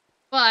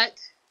 But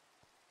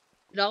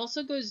it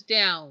also goes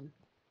down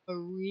a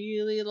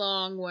really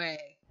long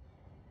way.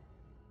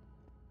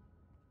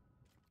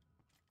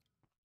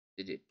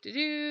 You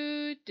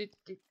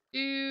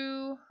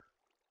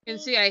can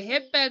see I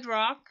hit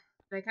bedrock.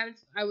 And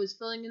I was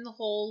filling in the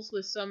holes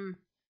with some,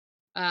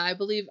 I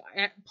believe,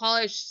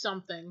 polished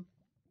something.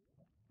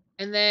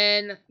 And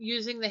then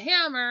using the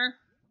hammer,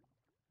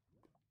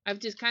 I've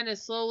just kind of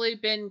slowly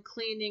been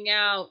cleaning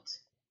out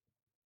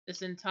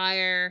this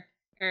entire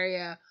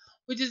area.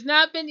 Which has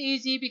not been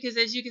easy because,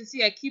 as you can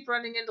see, I keep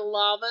running into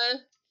lava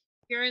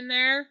here and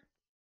there.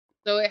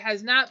 So it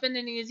has not been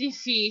an easy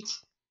feat.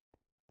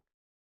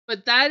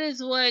 But that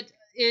is what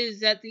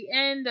is at the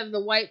end of the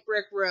white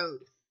brick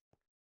road.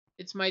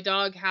 It's my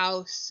dog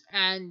house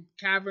and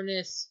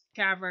cavernous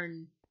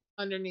cavern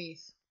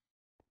underneath.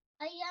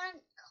 I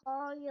don't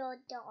call your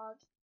dog.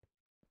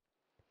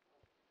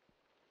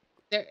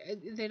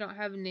 They don't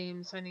have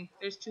names, honey.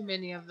 There's too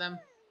many of them.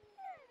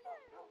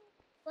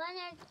 One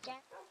is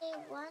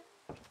definitely one.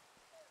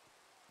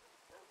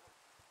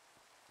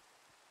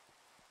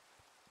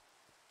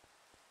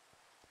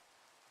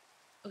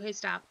 Okay,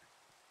 stop.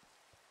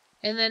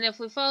 And then if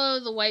we follow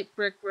the white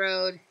brick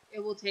road,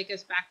 it will take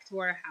us back to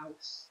our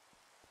house.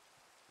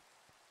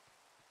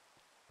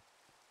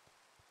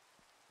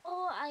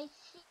 Oh, I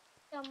see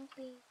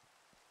something.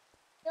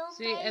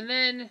 See, and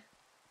then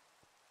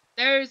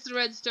there's the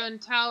redstone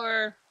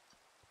tower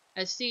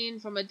as seen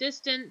from a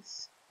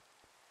distance.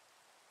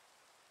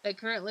 That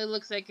currently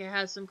looks like it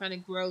has some kind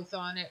of growth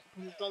on it.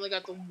 Because it's only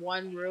got the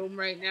one room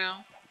right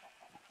now.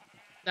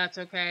 That's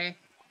okay.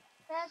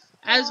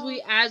 As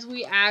we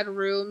add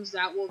rooms,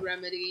 that will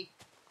remedy.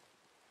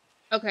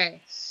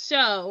 Okay,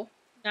 so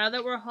now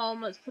that we're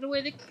home, let's put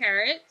away the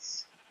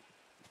carrots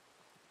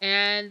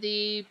and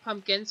the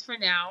pumpkins for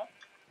now.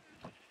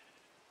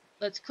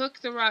 Let's cook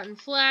the rotten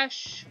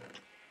flesh.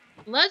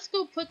 Let's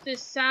go put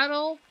this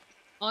saddle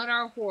on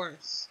our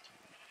horse.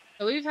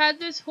 So we've had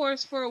this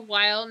horse for a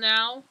while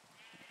now.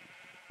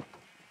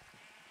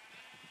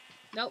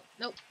 Nope,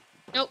 nope,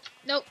 nope,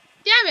 nope.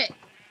 Damn it!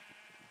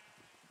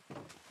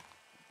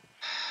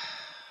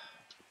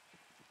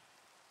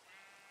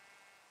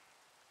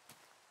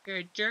 You're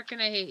a jerk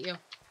and I hate you.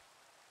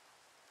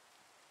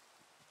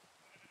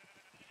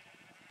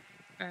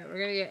 Alright, we're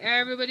gonna get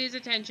everybody's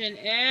attention.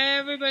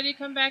 Everybody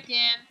come back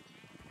in.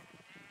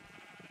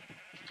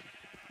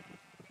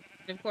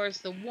 And of course,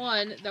 the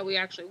one that we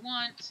actually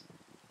want,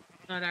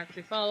 not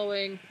actually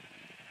following.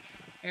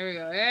 There we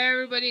go.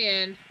 Everybody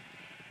in.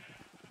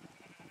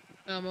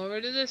 Come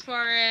over to this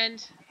far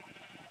end.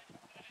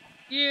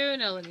 You,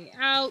 now let me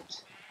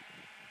out.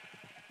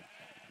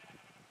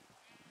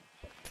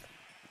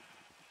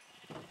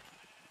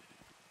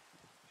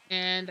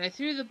 And I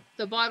threw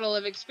the bottle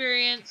of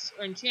experience,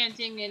 or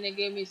enchanting, and it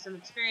gave me some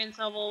experience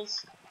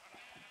levels.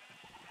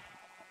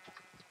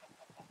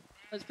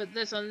 Let's put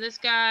this on this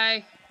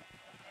guy.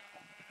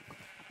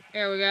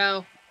 There we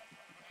go.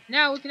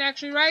 Now we can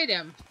actually ride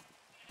him.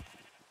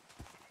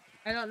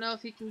 I don't know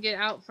if he can get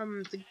out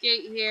from the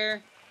gate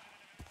here.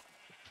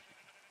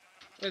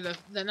 Or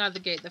not the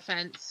gate, the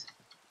fence.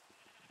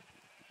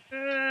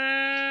 Doesn't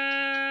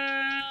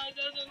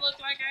look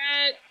like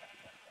it.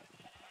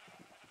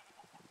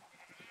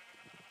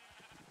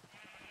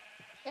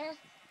 There's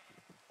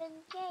the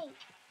gate.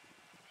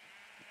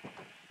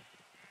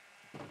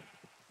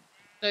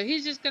 So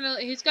he's just gonna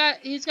he's got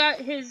his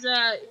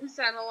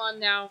saddle on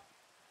now.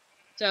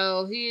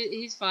 So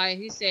he's fine,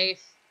 he's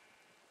safe.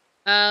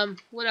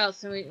 What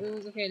else?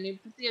 Okay, and you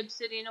put the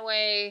obsidian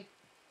away.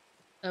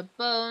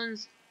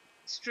 Bones,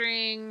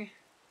 string.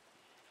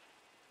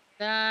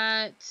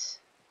 That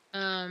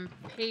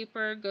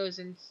paper goes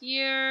in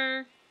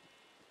here.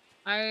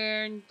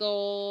 Iron,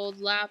 gold,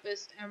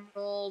 lapis,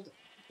 emerald,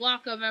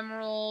 block of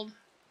emerald.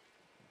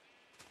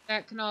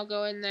 That can all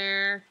go in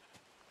there.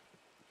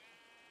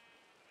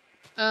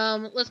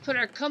 Let's put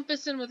our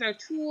compass in with our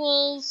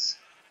tools,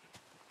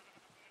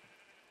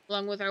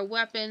 along with our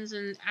weapons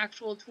and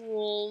actual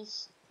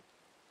tools.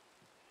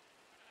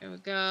 There we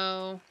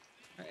go.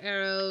 Our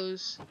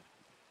arrows.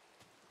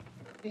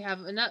 We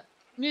have enough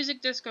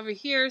music disc over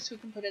here, so we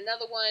can put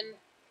another one.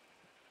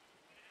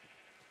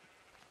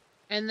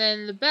 And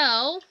then the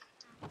bell,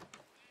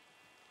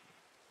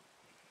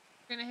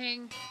 we're gonna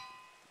hang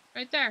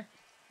right there.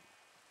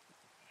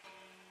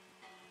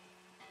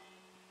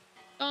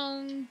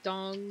 Dong,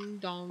 dong,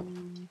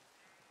 dong.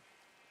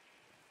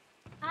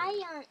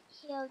 I don't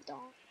hear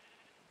dong.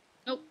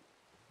 Nope.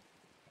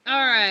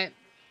 Alright.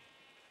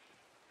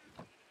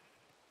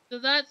 So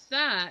that's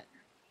that.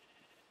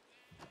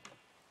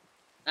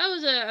 That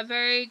was a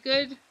very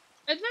good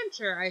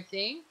adventure, I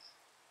think.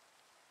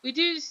 We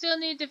do still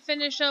need to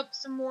finish up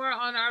some more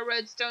on our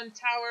redstone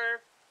tower,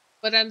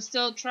 but I'm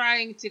still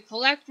trying to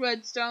collect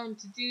redstone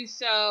to do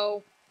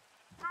so.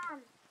 I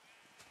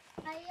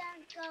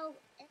don't go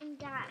in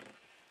that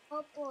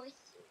purple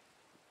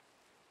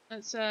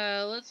suit.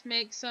 Let's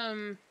make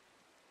some.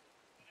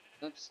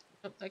 Oops.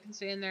 Oh, I can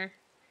stay in there.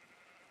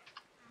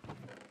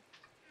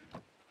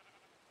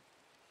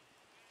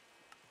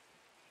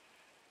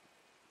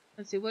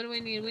 Let's see, what do we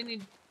need? We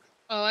need...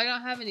 Oh, I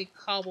don't have any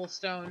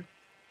cobblestone.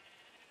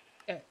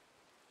 Okay.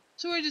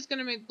 So we're just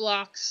gonna make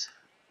blocks.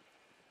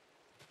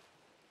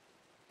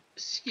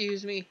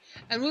 Excuse me.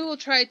 And we will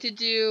try to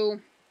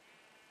do...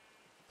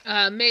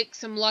 make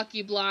some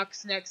lucky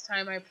blocks next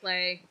time I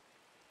play.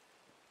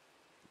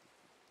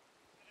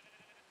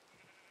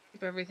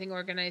 Keep everything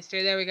organized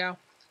here. There we go.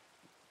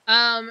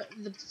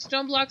 The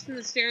stone blocks and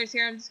the stairs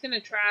here, I'm just gonna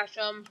trash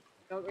them.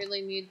 Don't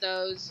really need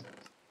those.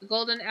 The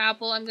golden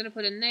apple I'm gonna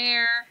put in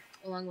there,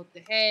 along with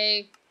the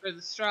hay, or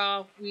the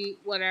straw, wheat,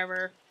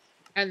 whatever.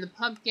 And the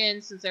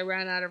pumpkin, since I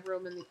ran out of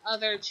room in the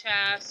other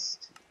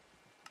chest.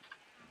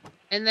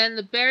 And then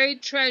the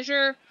buried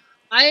treasure.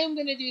 I am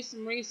gonna do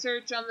some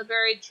research on the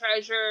buried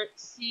treasure,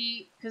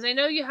 see, because I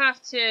know you have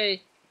to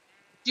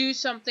do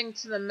something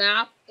to the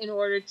map in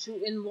order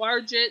to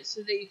enlarge it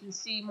so that you can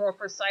see more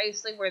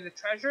precisely where the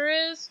treasure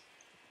is.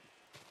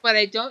 But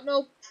I don't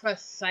know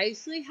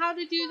precisely how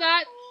to do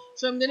that.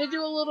 So I'm going to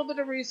do a little bit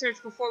of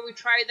research before we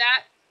try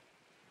that.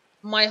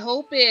 My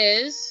hope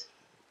is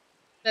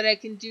that I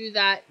can do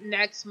that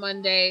next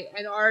Monday.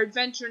 And our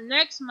adventure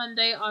next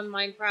Monday on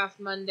Minecraft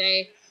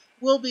Monday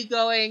will be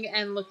going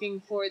and looking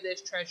for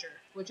this treasure,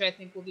 which I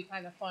think will be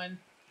kind of fun.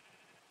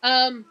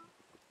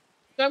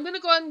 So I'm going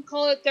to go ahead and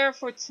call it there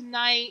for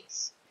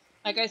tonight.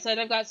 Like I said,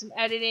 I've got some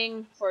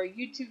editing for a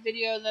YouTube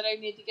video that I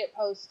need to get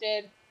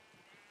posted.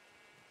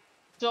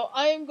 So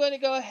I am going to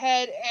go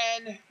ahead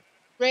and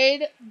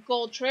raid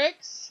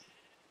Goldtrix.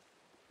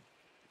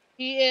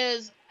 He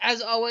is,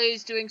 as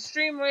always, doing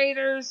Stream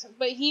Raiders,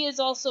 but he is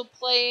also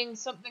playing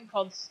something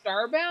called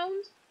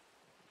Starbound,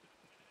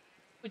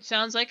 which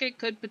sounds like it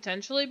could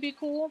potentially be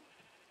cool.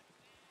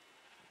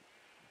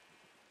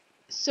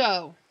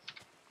 So,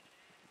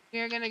 we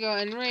are going to go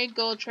and raid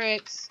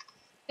Goldtrix.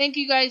 Thank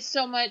you guys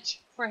so much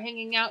for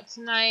hanging out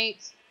tonight.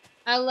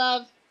 I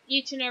love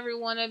each and every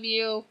one of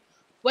you.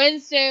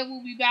 Wednesday,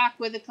 we'll be back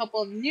with a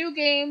couple of new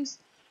games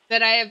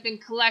that I have been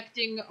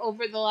collecting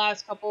over the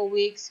last couple of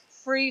weeks,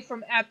 free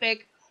from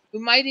Epic. We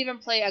might even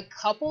play a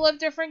couple of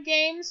different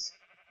games.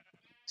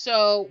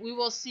 So, we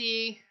will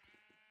see.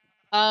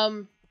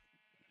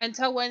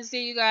 Until Wednesday,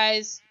 you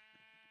guys,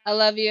 I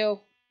love you,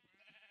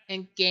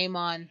 and game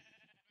on.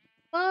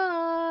 Bye!